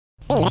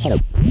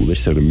Another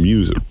set of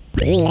music.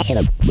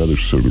 Another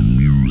set of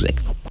music.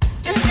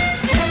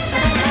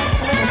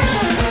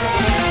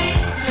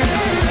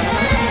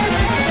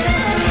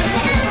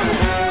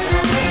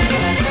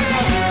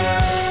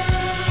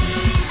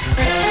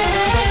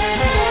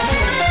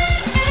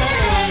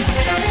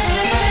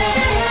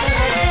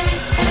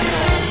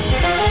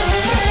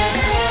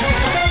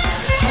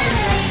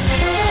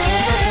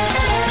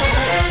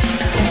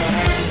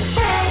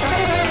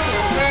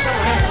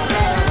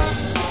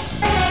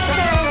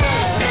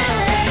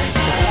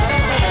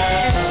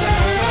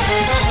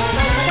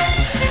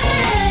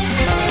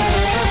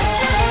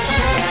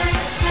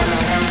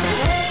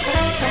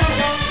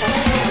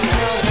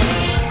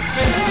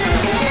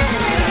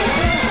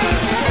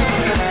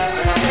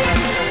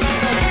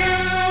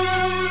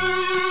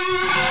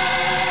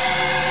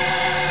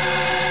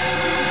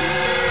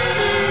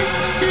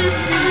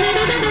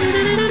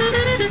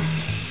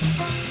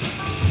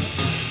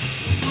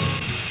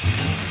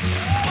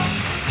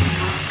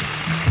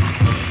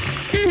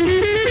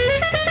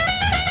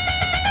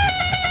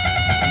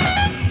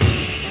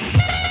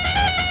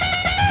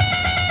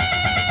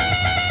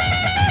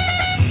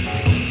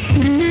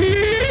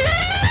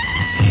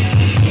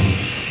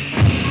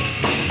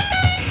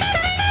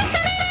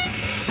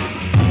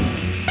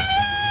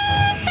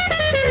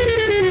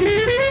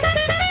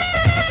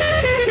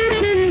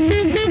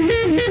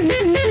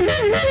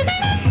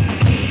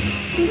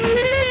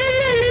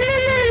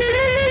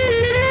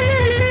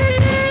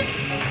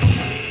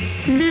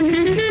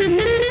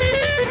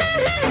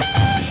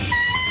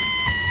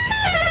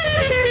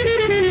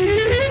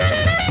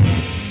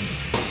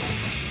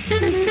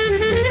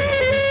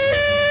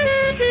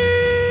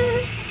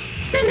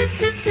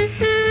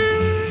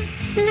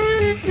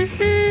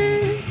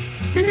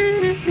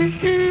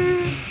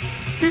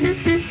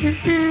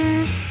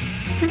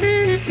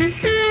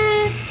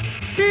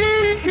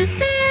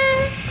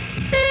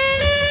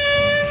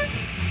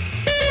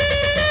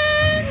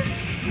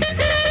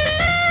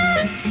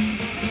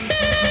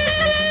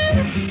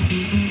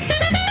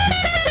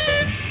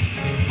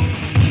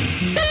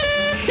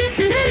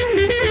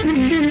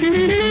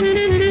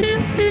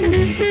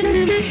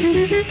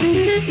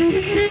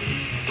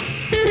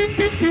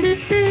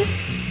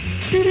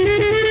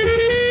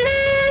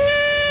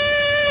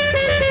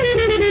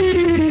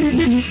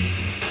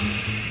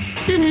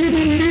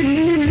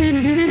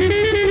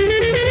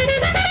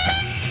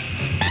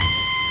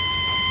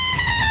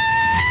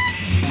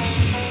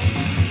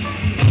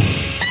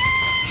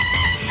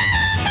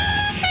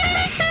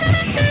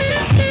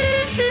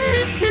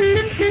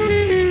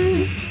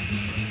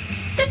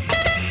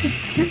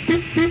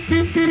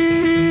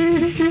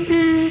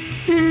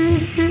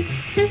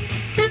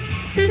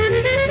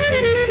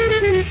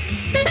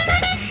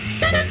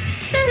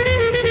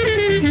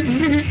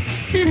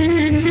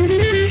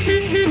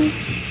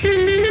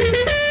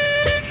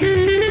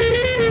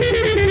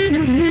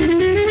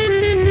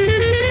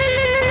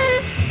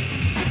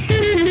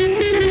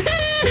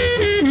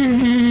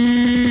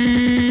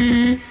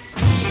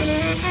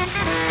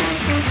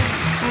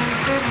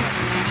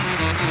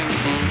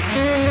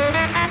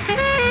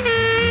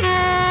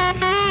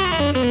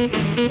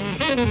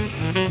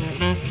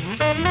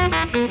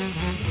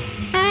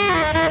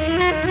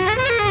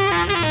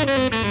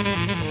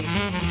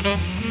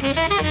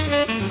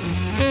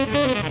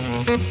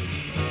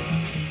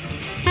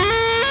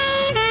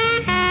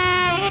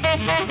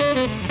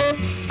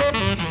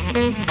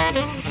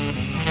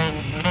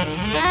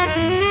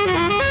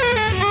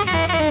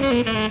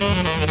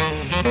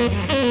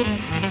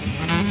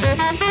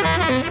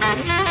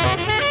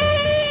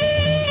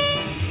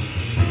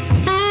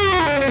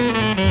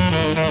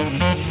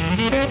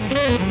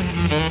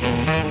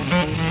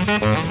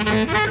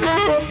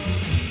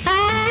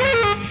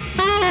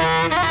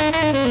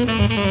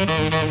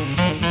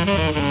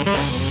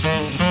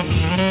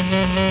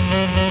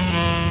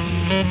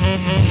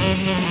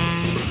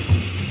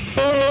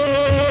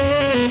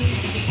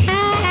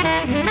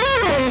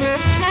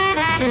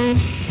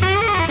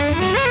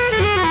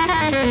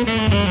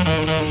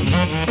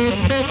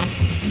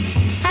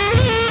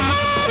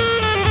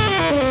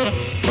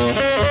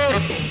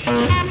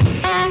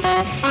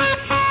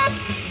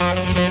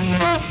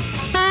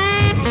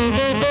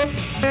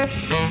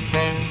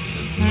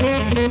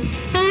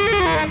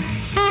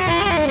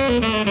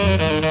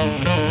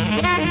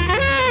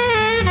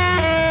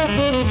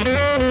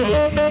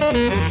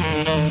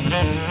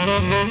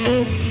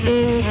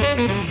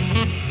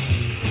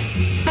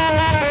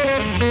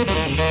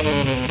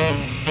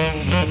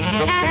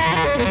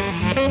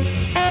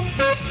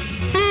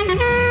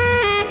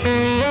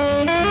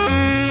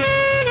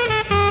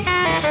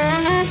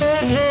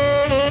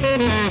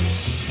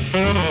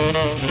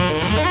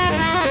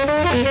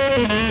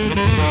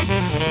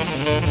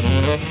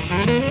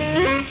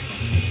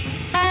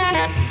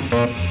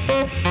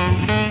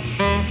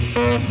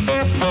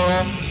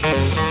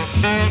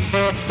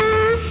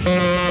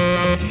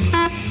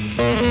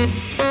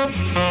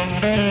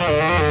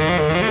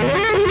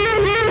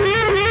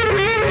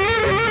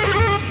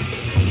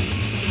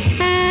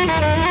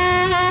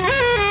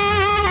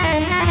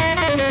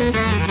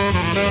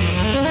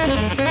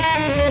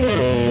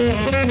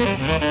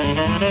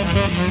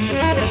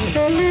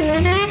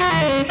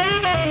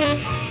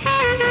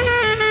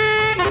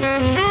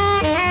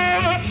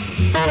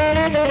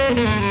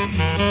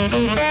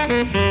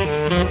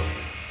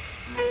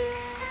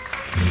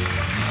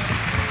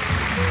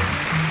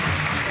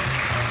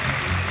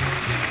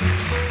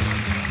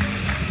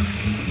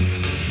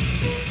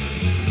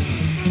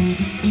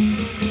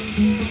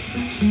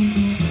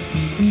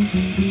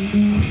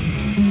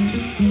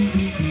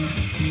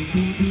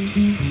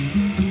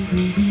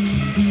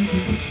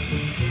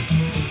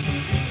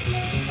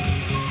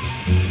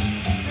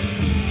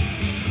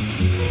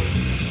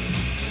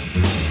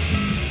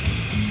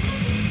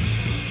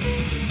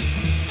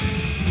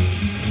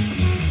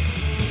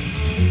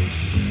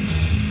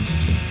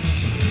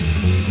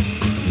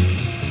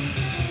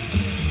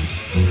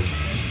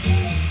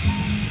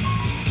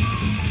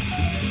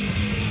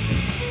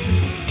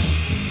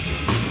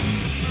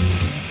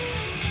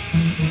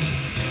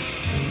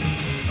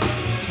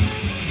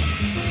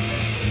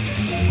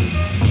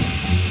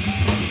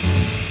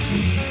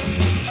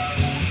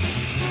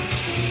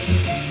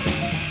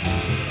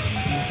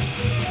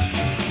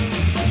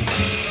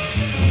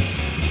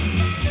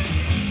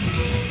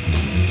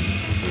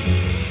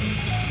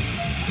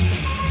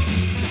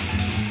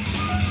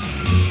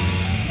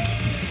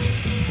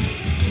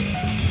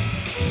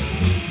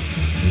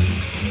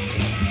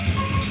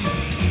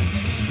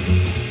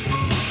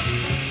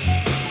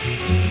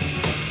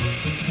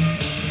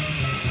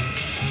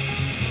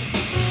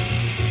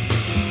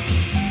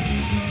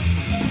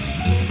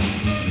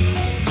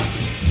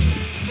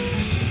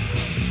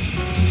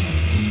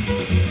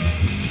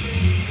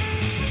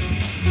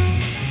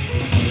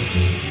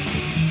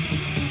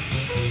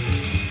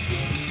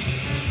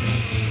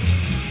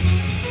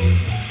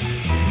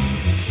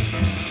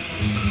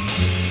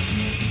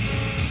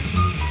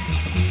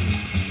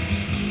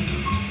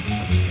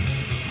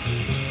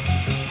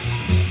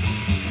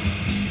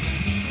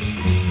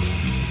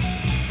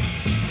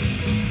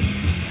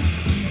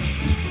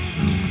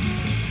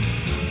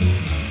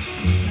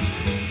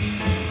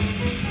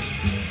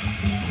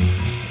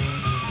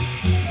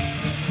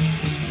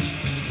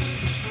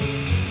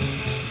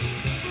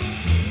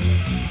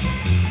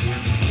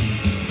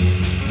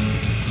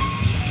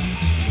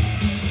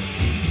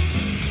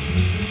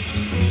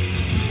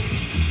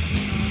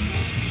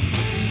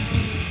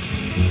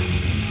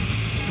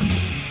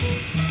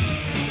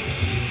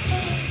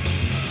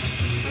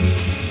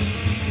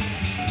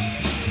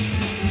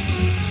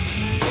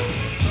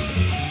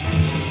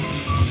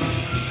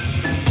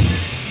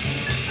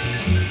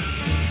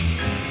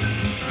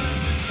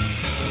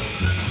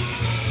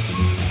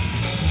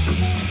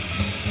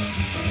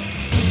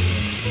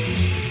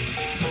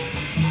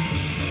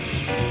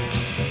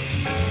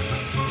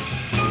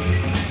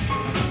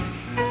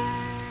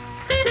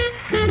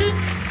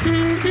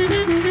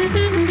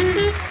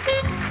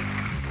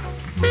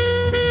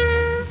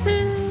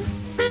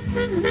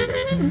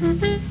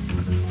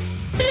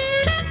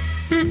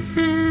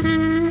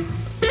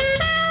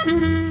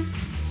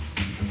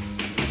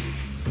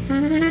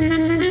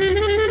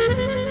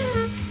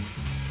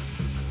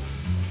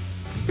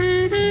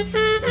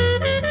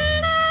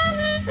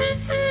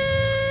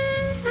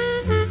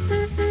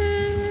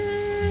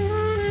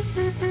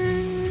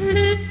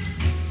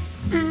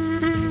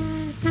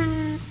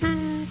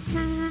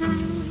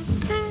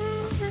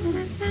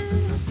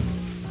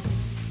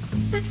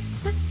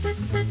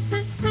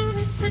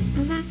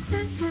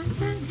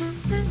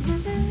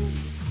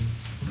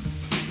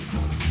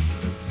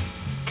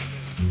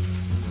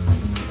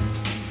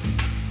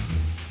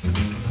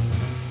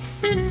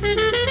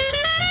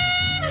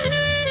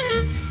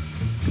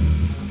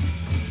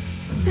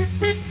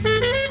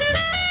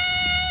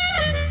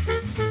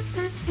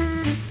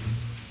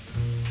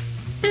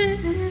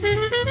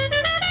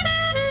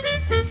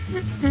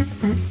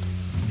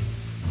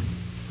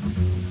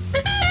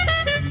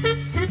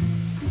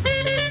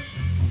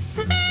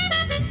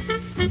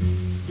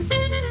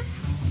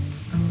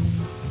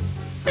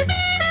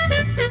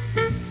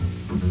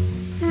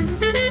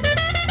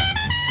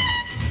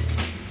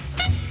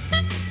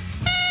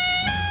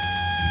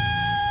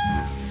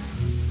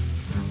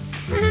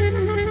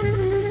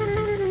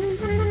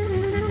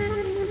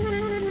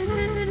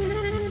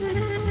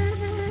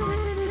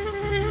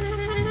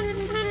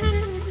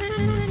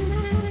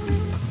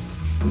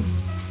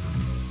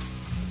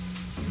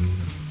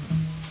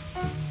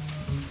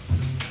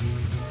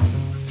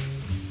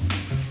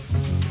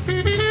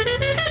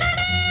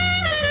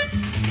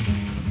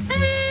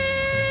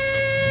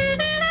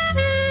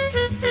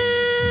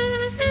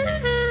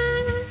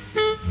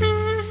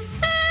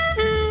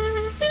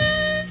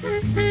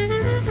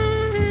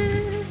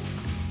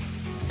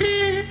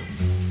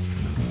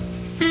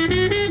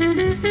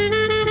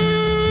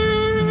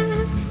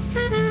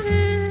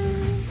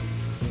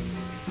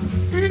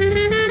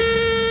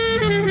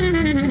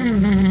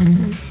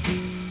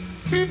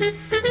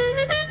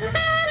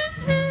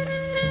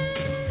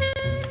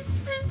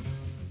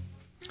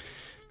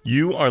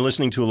 You are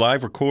listening to a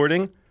live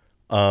recording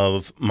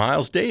of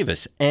Miles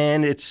Davis,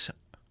 and it's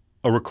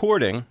a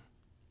recording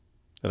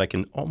that I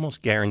can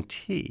almost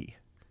guarantee,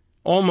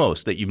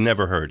 that you've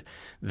never heard.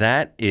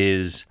 That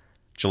is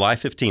July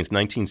 15th,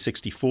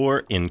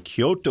 1964 in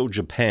Kyoto,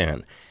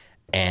 Japan.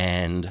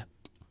 And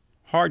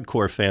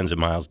hardcore fans of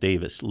Miles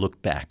Davis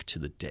look back to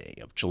the day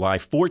of July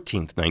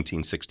 14th,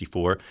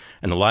 1964,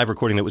 and the live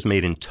recording that was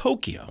made in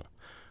Tokyo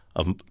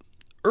of an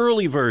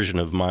early version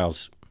of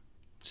Miles'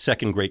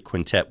 second great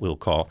quintet, we'll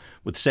call,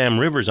 with Sam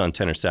Rivers on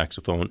tenor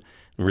saxophone,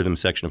 and rhythm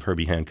section of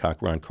Herbie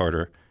Hancock, Ron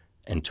Carter,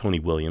 and Tony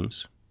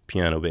Williams,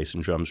 piano, bass,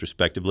 and drums,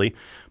 respectively.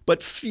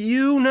 But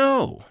few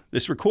know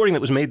this recording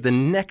that was made the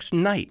next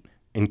night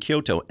in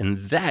Kyoto, and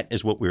that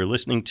is what we're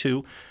listening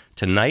to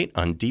tonight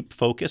on Deep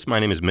Focus. My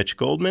name is Mitch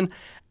Goldman,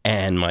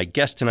 and my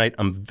guest tonight,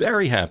 I'm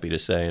very happy to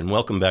say, and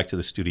welcome back to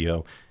the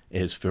studio,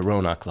 is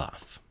Firon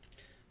Aklaf.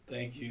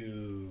 Thank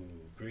you.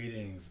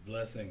 Greetings,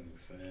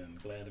 blessings,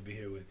 and glad to be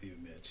here with you,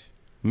 Mitch.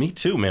 Me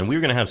too, man.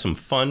 We're going to have some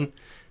fun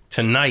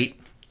tonight.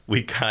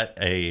 We got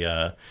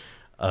a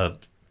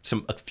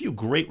few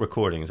great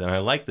recordings, and I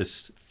like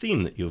this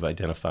theme that you've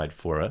identified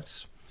for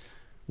us,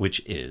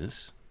 which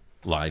is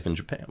live in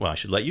Japan. Well, I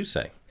should let you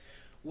say.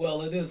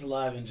 Well, it is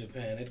live in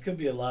Japan. It could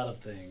be a lot of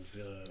things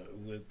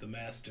with the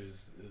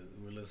masters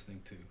we're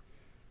listening to.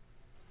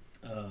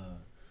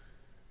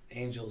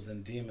 Angels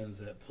and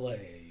demons at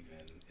play,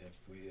 even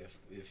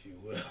if you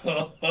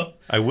will.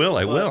 I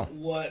will.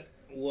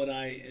 What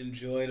I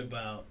enjoyed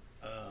about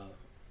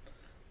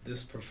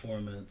this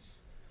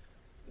performance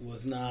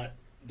was not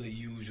the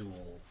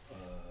usual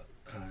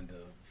kind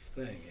of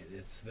thing.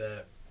 It's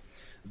that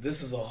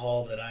this is a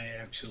hall that I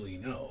actually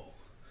know.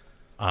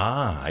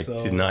 I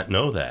did not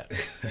know that.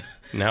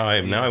 Now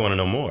I want to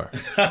know more.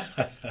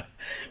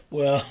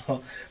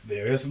 Well,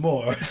 there is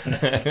more.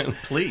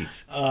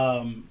 Please.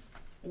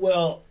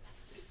 Well,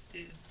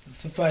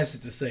 suffice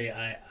it to say,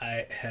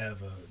 I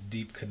have a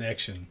deep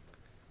connection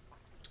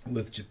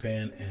with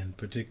Japan, and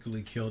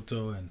particularly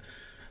Kyoto,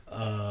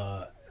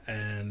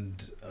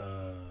 and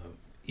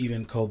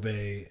even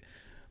Kobe,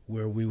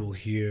 where we will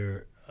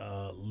hear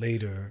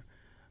later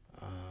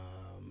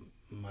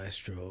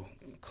Maestro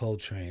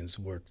Coltrane's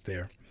work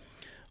there.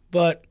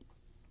 But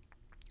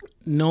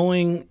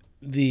knowing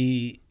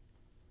the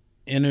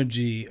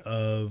energy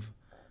of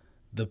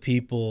the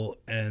people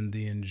and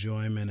the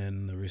enjoyment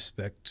and the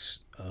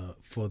respect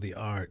for the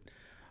art,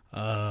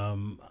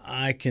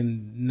 I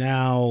can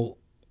now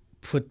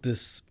put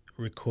this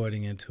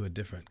recording into a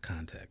different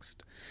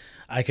context.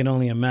 I can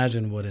only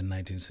imagine what in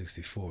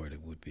 1964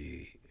 it would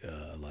be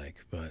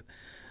like, but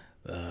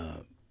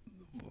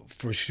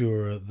for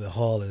sure the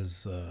hall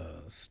is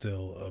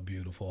still a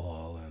beautiful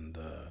hall,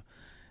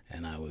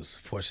 and I was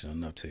fortunate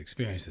enough to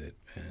experience it,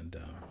 and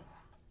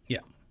yeah.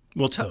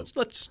 Well,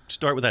 let's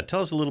start with that.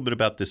 Tell us a little bit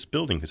about this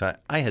building, because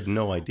I had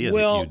no idea.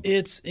 Well,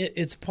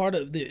 it's part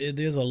of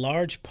there's a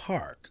large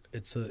park.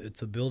 It's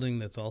a building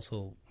that's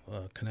also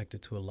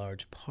connected to a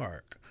large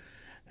park,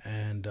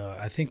 and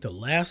I think the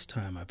last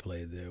time I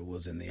played there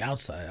was in the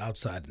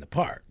outside in the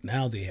park.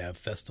 Now they have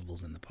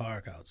festivals in the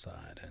park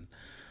outside, and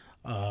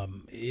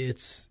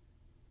it's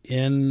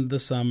in the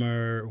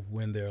summer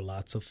when there are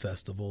lots of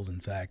festivals.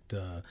 In fact,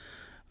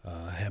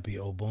 happy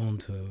Obon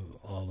to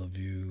all of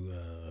you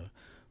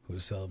who are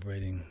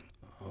celebrating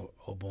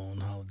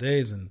Obon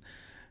holidays,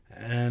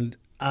 and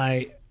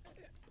I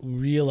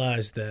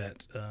realized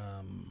that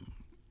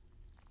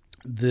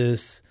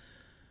this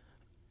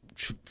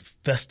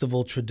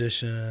festival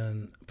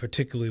tradition,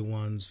 particularly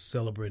ones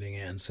celebrating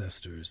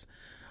ancestors,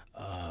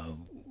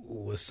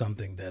 was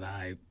something that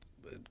I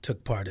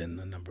took part in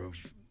a number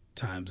of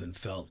times and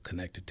felt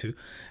connected to.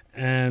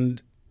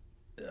 And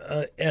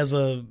as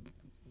a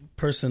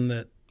person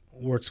that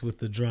works with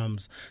the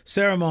drums,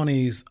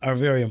 ceremonies are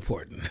very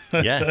important.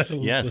 Yes,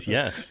 so,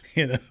 yes.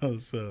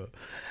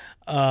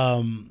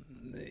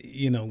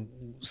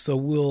 So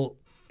we'll,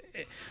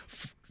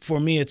 for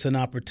me, it's an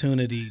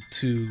opportunity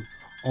to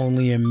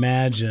only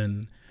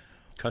imagine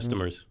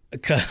customers.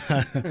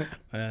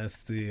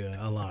 That's the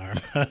alarm.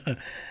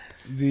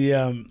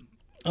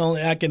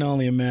 I can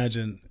only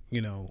imagine,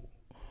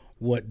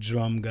 what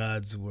drum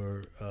gods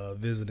were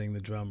visiting the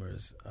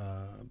drummers,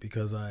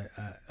 because I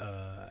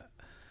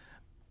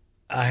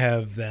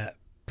have that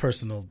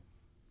personal,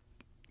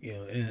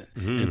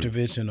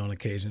 intervention on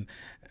occasion,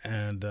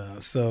 and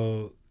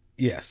so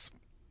yes,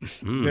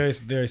 very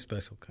very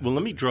special. Well,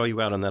 let me draw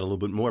you out on that a little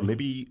bit more.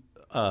 Maybe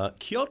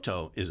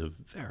Kyoto is a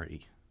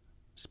very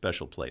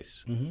special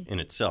place in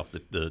itself,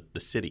 the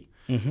city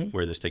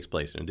where this takes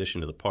place, in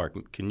addition to the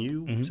park. Can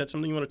you, is that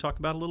something you want to talk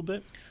about a little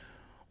bit?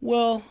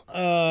 Well,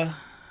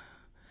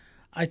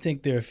 I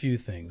think there are a few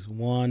things.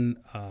 One,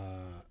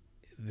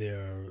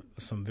 there are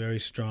some very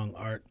strong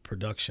art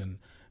production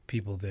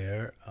people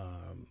there.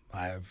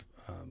 I have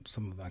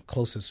some of my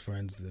closest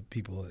friends, the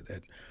people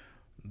at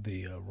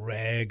the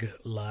Rag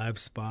Live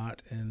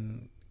spot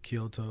in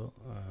Kyoto,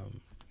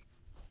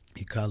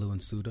 Hikaru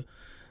and Suda.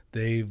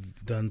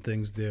 They've done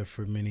things there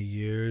for many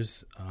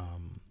years.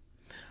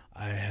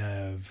 I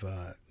have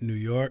New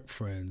York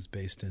friends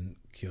based in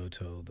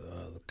Kyoto,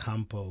 the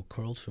Kampo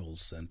Cultural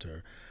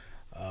Center.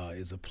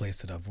 is a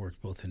place that I've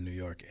worked both in New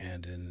York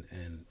and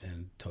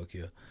in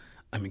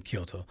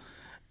Kyoto.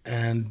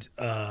 And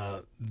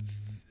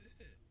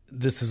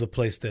this is a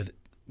place that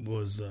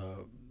was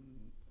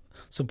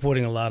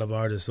supporting a lot of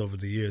artists over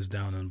the years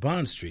down on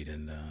Bond Street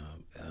and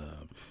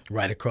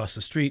right across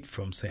the street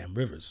from Sam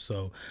Rivers.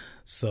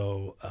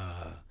 So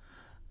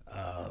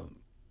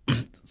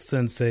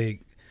Sensei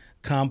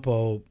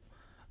Campo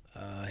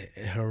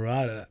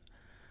Hirata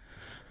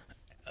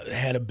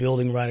had a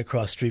building right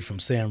across the street from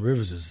Sam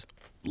Rivers'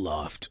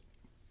 loft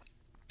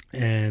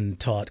and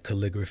taught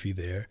calligraphy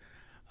there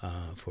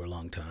for a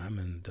long time,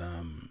 and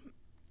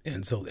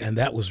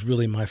that was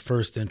really my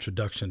first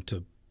introduction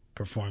to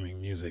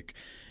performing music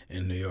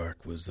in New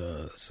York was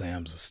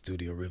Sam's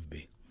Studio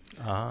Rivby.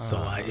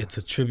 So it's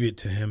a tribute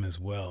to him as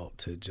well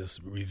to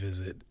just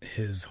revisit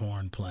his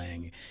horn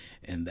playing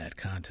in that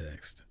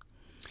context.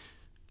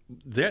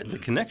 The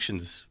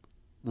connections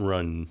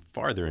run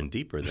farther and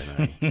deeper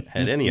than I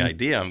had any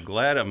idea. I'm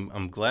glad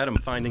I'm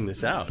finding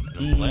this out.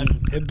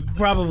 It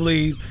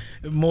probably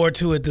more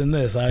to it than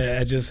this.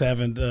 I just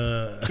haven't.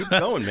 Keep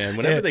going, man.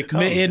 Whenever they come,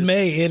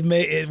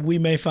 we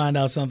may find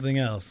out something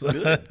else.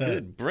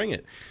 Good. Bring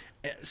it.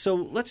 So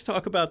let's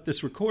talk about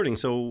this recording.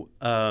 So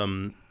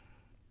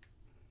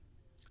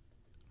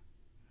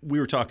we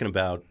were talking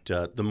about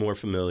the more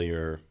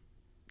familiar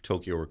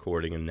Tokyo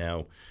recording, and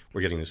now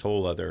we're getting this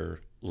whole other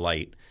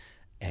light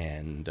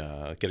and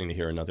getting to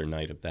hear another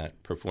night of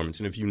that performance.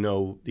 And if you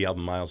know the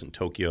album Miles in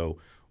Tokyo,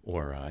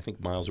 or I think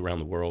Miles Around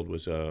the World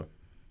was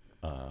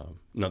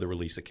another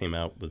release that came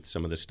out with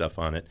some of this stuff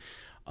on it.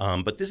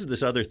 But this is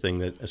this other thing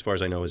that, as far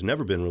as I know, has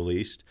never been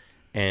released.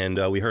 And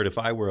we heard If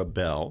I Were a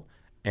Bell,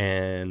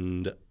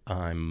 and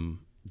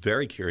I'm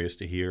very curious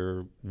to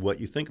hear what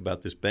you think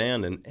about this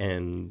band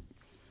and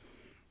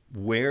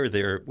where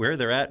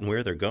they're at and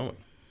where they're going.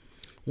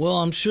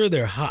 Well, I'm sure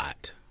they're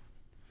hot.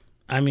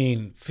 I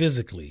mean,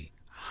 physically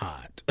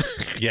hot.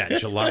 Yeah,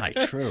 July.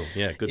 True.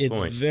 Yeah, good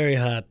point. It's very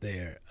hot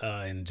there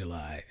in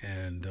July,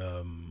 and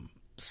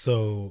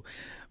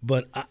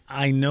but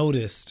I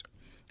noticed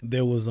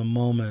there was a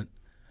moment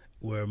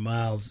where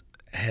Miles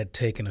had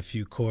taken a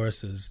few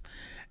choruses,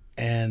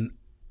 and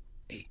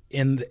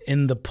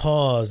in the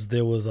pause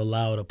there was a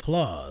loud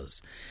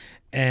applause,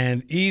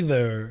 and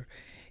either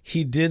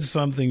he did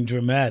something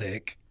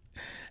dramatic,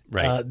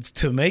 right,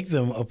 to make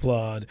them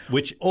applaud,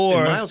 which or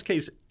in Miles'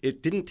 case,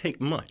 it didn't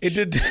take much. It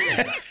did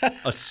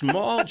a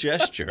small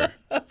gesture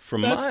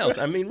from Miles. Right.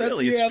 I mean,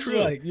 really, it's true.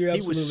 Right. You're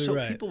absolutely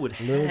right. People would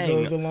little hang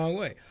goes a long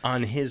way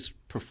on his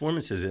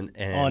performances and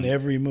on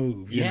every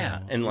move.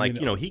 Yeah, and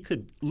he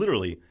could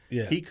literally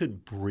he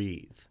could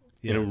breathe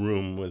in a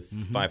room with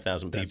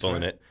 5,000 people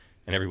in it,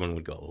 and everyone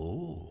would go,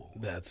 "Oh."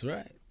 That's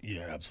right.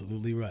 You're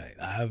absolutely right.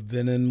 I've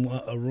been in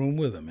a room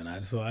with him,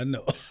 and so I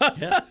know.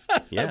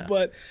 Yeah.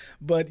 But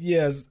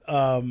yes,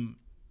 and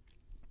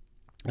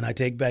I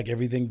take back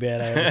everything bad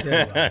I ever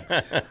said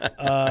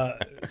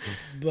about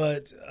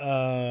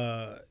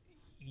him.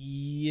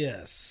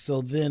 Yes.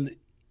 So then,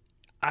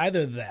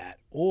 either that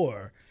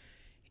or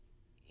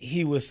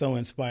he was so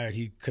inspired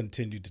he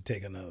continued to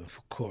take another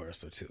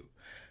chorus or two.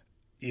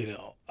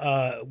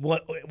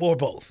 What or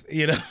both,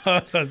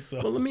 So.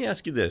 Well, let me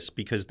ask you this,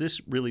 because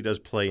this really does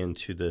play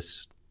into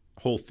this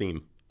whole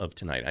theme of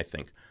tonight, I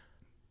think.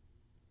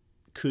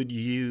 Could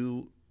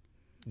you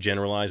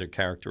generalize or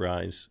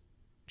characterize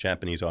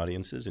Japanese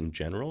audiences in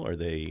general? Are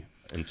they,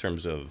 in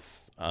terms of...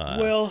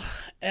 Well,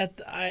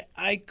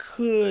 I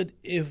could,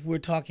 if we're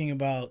talking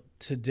about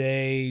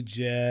today,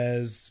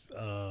 jazz,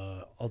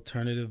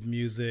 alternative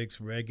musics,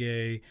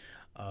 reggae,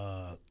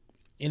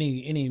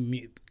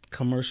 any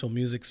commercial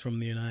musics from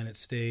the United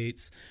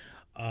States,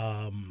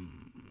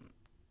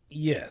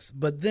 yes.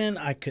 But then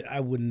I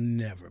would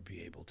never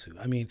be able to.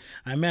 I mean,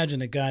 I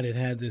imagine a guy that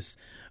had this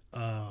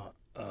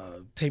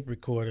tape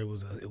recorder, it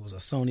was a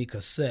Sony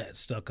cassette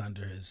stuck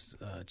under his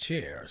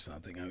chair or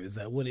something. I mean, is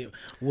that what do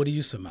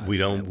you surmise? We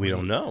don't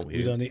know.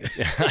 We don't.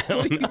 I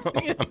don't know.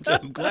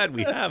 I'm glad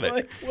we have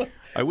it.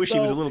 I wish he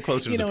was a little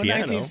closer to the piano. In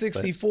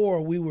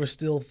 1964, we were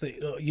still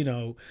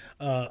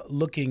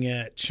looking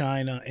at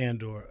China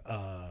or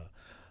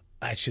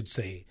I should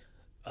say,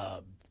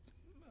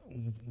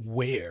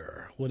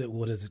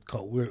 what is it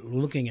called? We're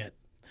looking at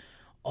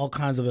all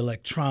kinds of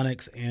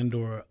electronics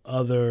or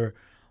other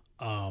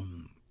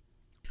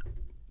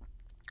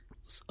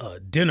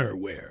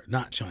dinnerware,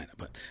 not China,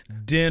 but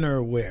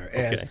dinnerware,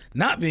 as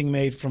not being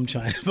made from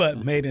China,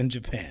 but made in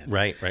Japan.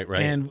 Right.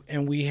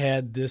 And we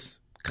had this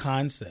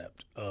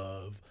concept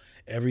of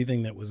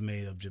everything that was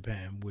made of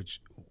Japan, which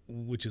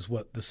is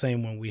what the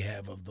same one we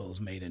have of those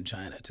made in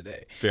China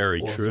today.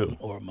 Very true.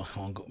 Or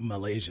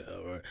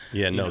Malaysia. Or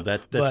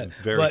that's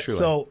very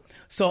true.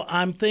 So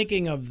I'm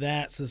thinking of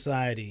that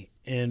society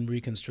in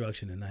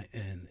Reconstruction in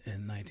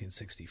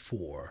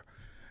 1964.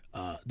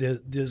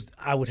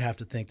 I would have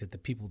to think that the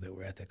people that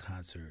were at the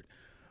concert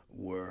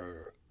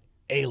were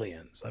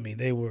aliens. I mean,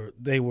 they were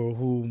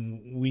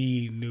whom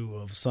we knew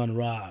of Sun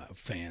Ra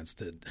fans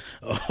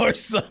or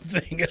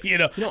something.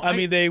 I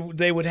mean,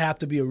 they would have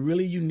to be a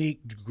really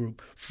unique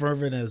group,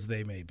 fervent as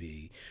they may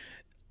be,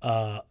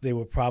 They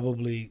were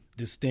probably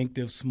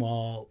distinctive,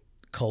 small,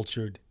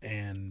 cultured,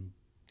 and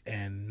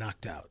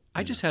knocked out.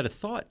 I just had a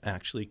thought,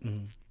 actually,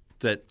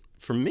 that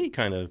for me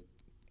kind of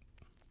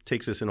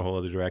takes us in a whole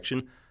other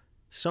direction.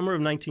 Summer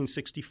of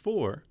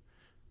 1964,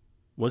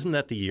 wasn't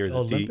that the year that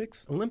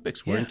Olympics? the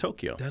Olympics were in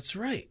Tokyo? That's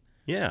right.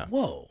 Yeah.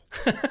 Whoa.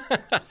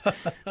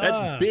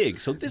 That's big.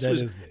 So this That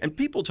was, is big. and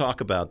people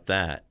talk about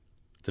that,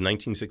 the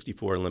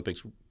 1964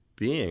 Olympics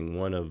being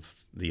one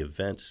of the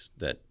events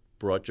that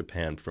brought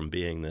Japan from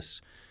being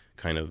this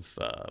kind of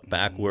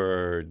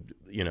backward,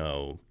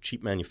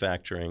 cheap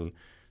manufacturing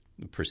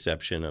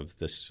perception of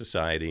this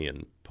society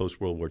and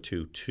post-World War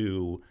II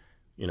to,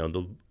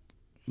 the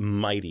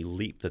mighty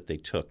leap that they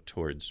took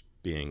towards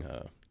being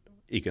a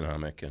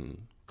economic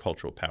and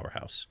cultural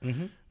powerhouse.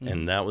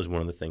 And that was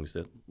one of the things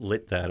that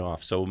lit that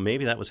off. So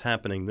maybe that was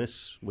happening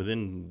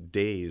within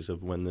days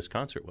of when this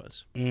concert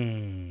was.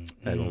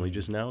 That only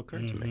just now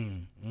occurred to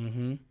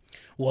me.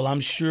 Well, I'm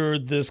sure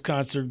this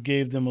concert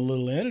gave them a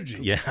little energy.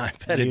 Yeah, I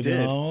bet it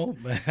did. know?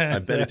 I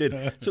bet it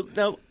did. So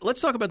now let's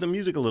talk about the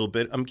music a little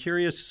bit. I'm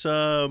curious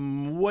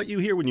what you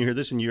hear when you hear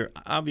this, and you're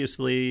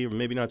obviously, or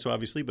maybe not so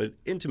obviously, but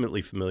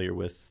intimately familiar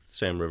with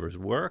Sam Rivers'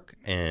 work,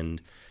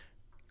 and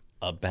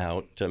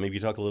about maybe you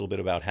talk a little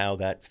bit about how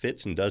that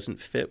fits and doesn't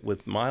fit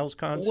with Miles'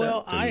 concept.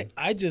 Well,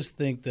 I just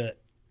think that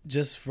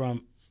just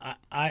from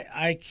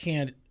I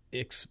can't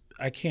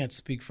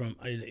speak from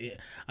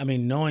I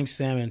mean, knowing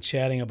Sam and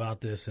chatting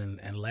about this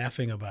and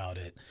laughing about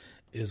it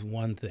is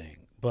one thing,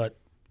 but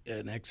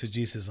an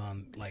exegesis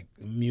on like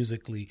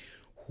musically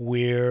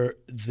where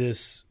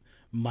this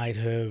might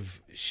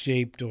have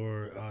shaped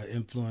or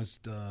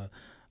influenced the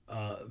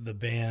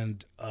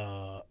band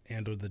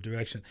and or the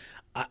direction,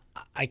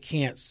 I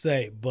can't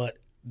say. But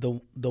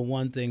the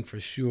one thing for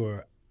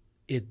sure,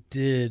 it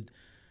did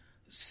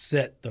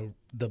set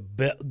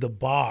the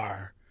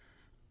bar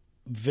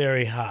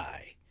very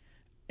high,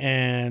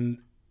 and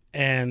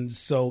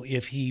so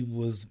if he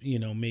was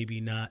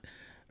maybe not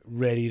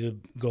ready to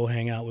go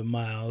hang out with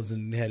Miles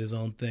and had his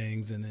own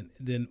things, and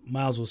then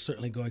Miles was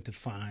certainly going to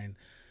find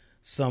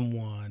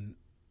someone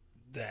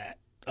that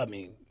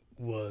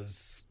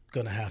was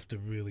going to have to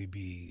really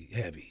be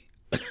heavy.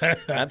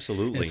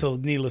 Absolutely. And so,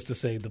 needless to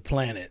say, the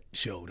planet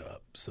showed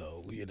up.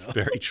 So,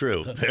 Very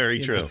true. Very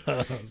true.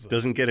 So.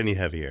 Doesn't get any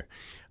heavier.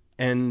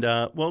 And,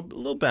 a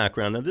little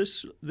background. Now,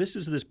 this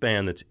is this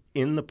band that's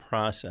in the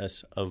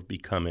process of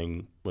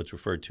becoming what's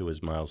referred to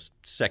as Miles'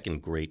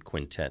 second great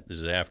quintet. This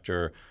is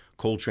after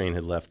Coltrane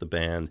had left the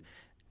band,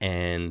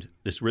 and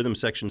this rhythm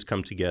section's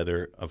come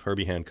together of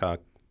Herbie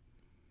Hancock,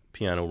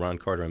 piano, Ron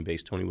Carter on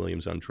bass, Tony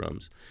Williams on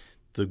drums.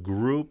 The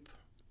group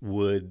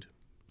would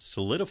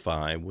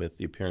solidify with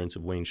the appearance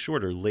of Wayne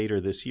Shorter later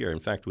this year, in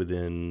fact,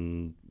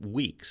 within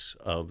weeks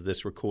of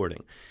this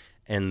recording.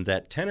 And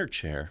that tenor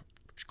chair,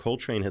 which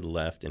Coltrane had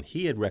left, and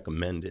he had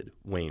recommended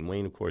Wayne.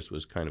 Wayne, of course,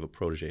 was kind of a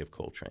protege of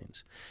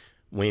Coltrane's.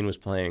 Wayne was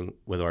playing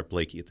with Art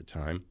Blakey at the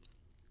time,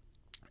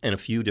 and a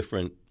few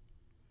different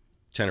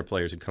tenor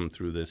players had come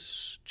through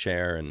this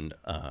chair, and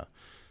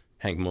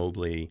Hank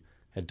Mobley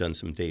had done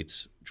some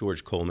dates.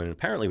 George Coleman, and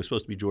apparently it was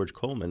supposed to be George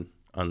Coleman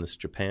on this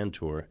Japan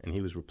tour, and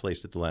he was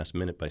replaced at the last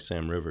minute by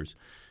Sam Rivers.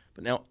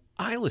 But now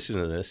I listen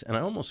to this, and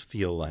I almost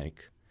feel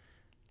like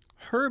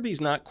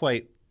Herbie's not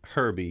quite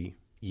Herbie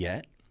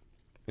yet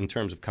in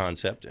terms of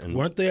concept. And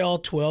Weren't they all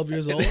 12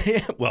 years old?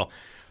 well,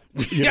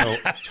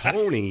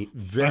 Tony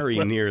very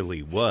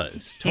nearly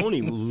was.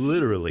 Tony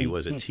literally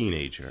was a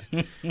teenager.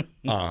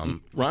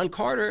 Ron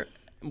Carter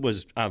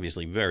was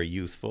obviously very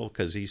youthful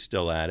because he's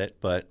still at it,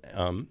 but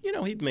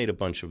he'd made a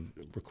bunch of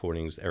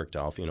recordings, Eric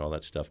Dolphy and all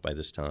that stuff by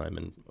this time,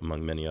 and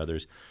among many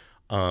others.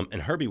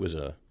 And Herbie was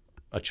a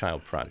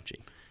child prodigy.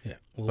 Yeah.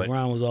 Well,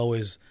 Ron was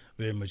always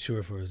very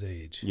mature for his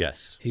age.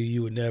 Yes.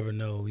 You would never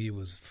know he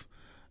was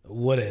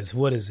what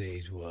his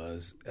age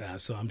was.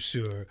 So I'm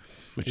sure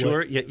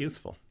mature yet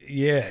youthful.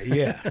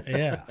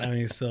 Yeah. I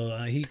mean, so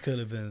he could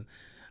have been.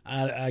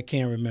 I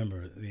can't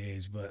remember the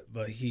age, but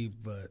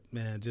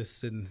man,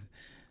 just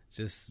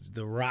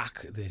the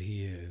rock that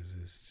he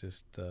is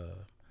just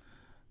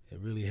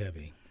really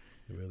heavy.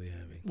 Really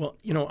heavy. Well,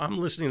 I'm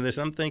listening to this.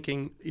 I'm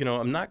thinking,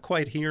 I'm not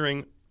quite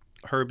hearing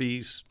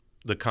Herbie's,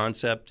 the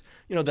concept,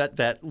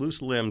 that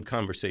loose-limbed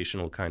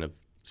conversational kind of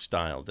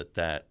style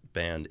that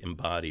band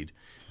embodied.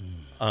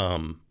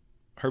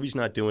 Herbie's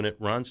not doing it.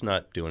 Ron's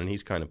not doing it.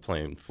 He's kind of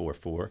playing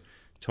 4/4.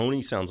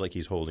 Tony sounds like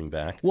he's holding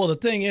back. Well, the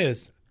thing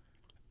is,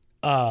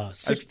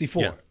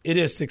 64. Yeah. It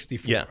is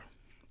 64.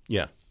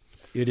 Yeah.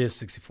 It is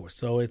 64.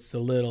 So it's a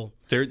little...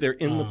 They're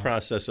in the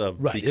process of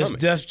becoming.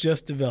 It's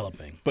just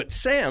developing. But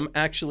Sam,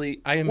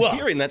 actually, I am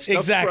hearing that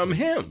stuff from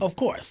him. Of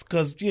course,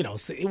 because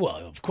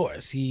of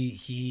course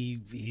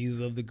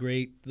he's of the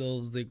great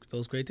those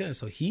great tenors.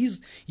 So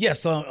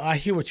so I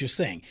hear what you're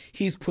saying.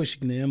 He's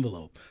pushing the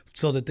envelope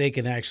so that they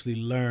can actually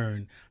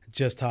learn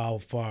just how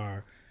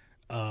far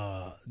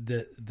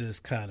this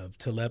kind of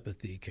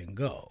telepathy can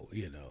go.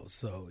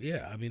 So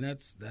yeah, I mean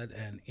that's that,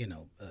 and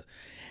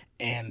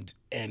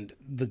and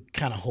the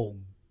kind of whole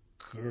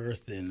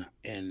girth and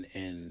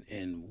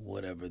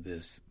whatever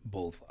this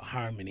both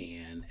harmony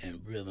and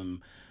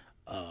rhythm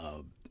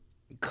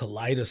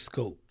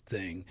kaleidoscope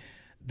thing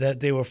that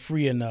they were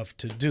free enough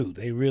to do.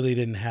 They really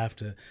didn't have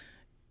to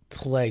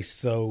play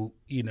so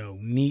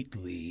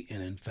neatly,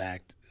 and in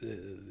fact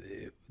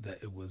that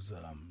it was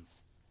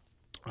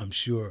I'm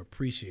sure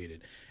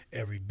appreciated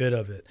every bit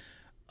of it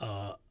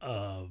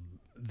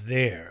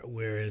there.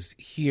 Whereas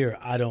here,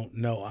 I don't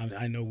know.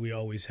 I know we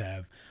always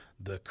have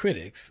the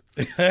critics,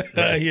 Right.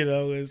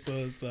 and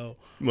so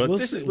Well, we'll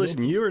this see. is,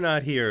 listen, you are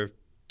not here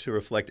to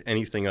reflect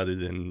anything other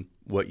than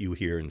what you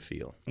hear and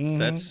feel.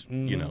 That's,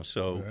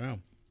 so. Yeah.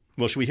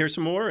 Well, should we hear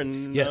some more?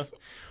 And Yes. All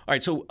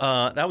right, so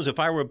that was If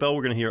I Were a Bell.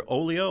 We're going to hear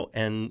Olio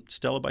and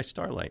Stella by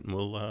Starlight. And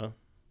we'll,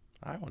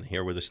 I want to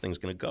hear where this thing's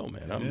going to go,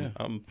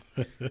 man.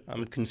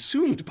 I'm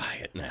consumed by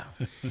it now.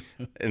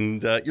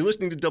 And you're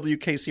listening to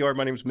WKCR.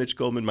 My name is Mitch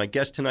Goldman. My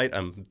guest tonight,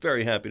 I'm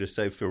very happy to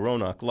say,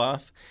 Phironak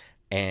Laf.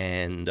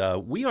 And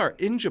we are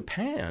in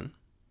Japan,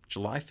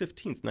 July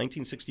 15th,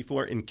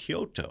 1964, in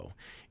Kyoto,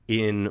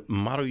 in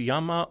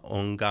Maruyama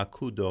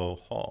Ongakudo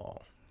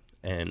Hall,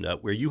 and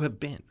where you have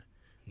been.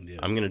 Yes.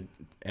 I'm going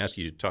to ask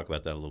you to talk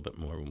about that a little bit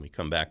more when we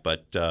come back.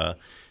 But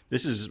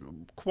this is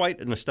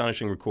quite an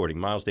astonishing recording.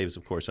 Miles Davis,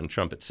 of course, on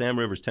trumpet. Sam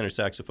Rivers, tenor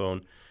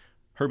saxophone.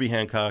 Herbie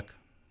Hancock,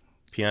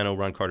 piano.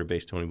 Ron Carter,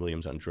 bass. Tony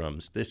Williams on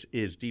drums. This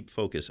is Deep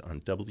Focus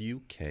on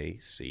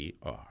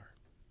WKCR.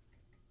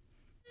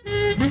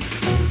 Thank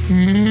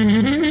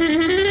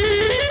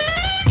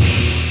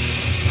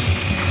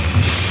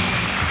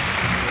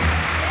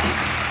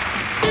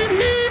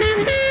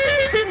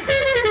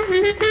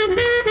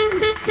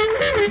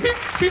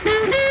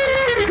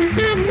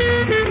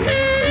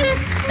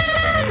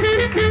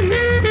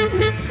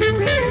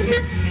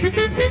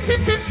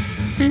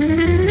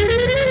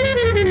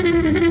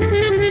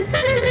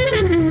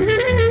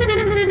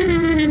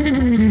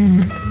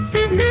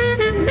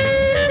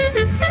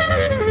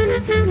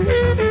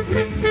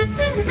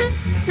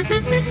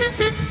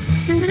you.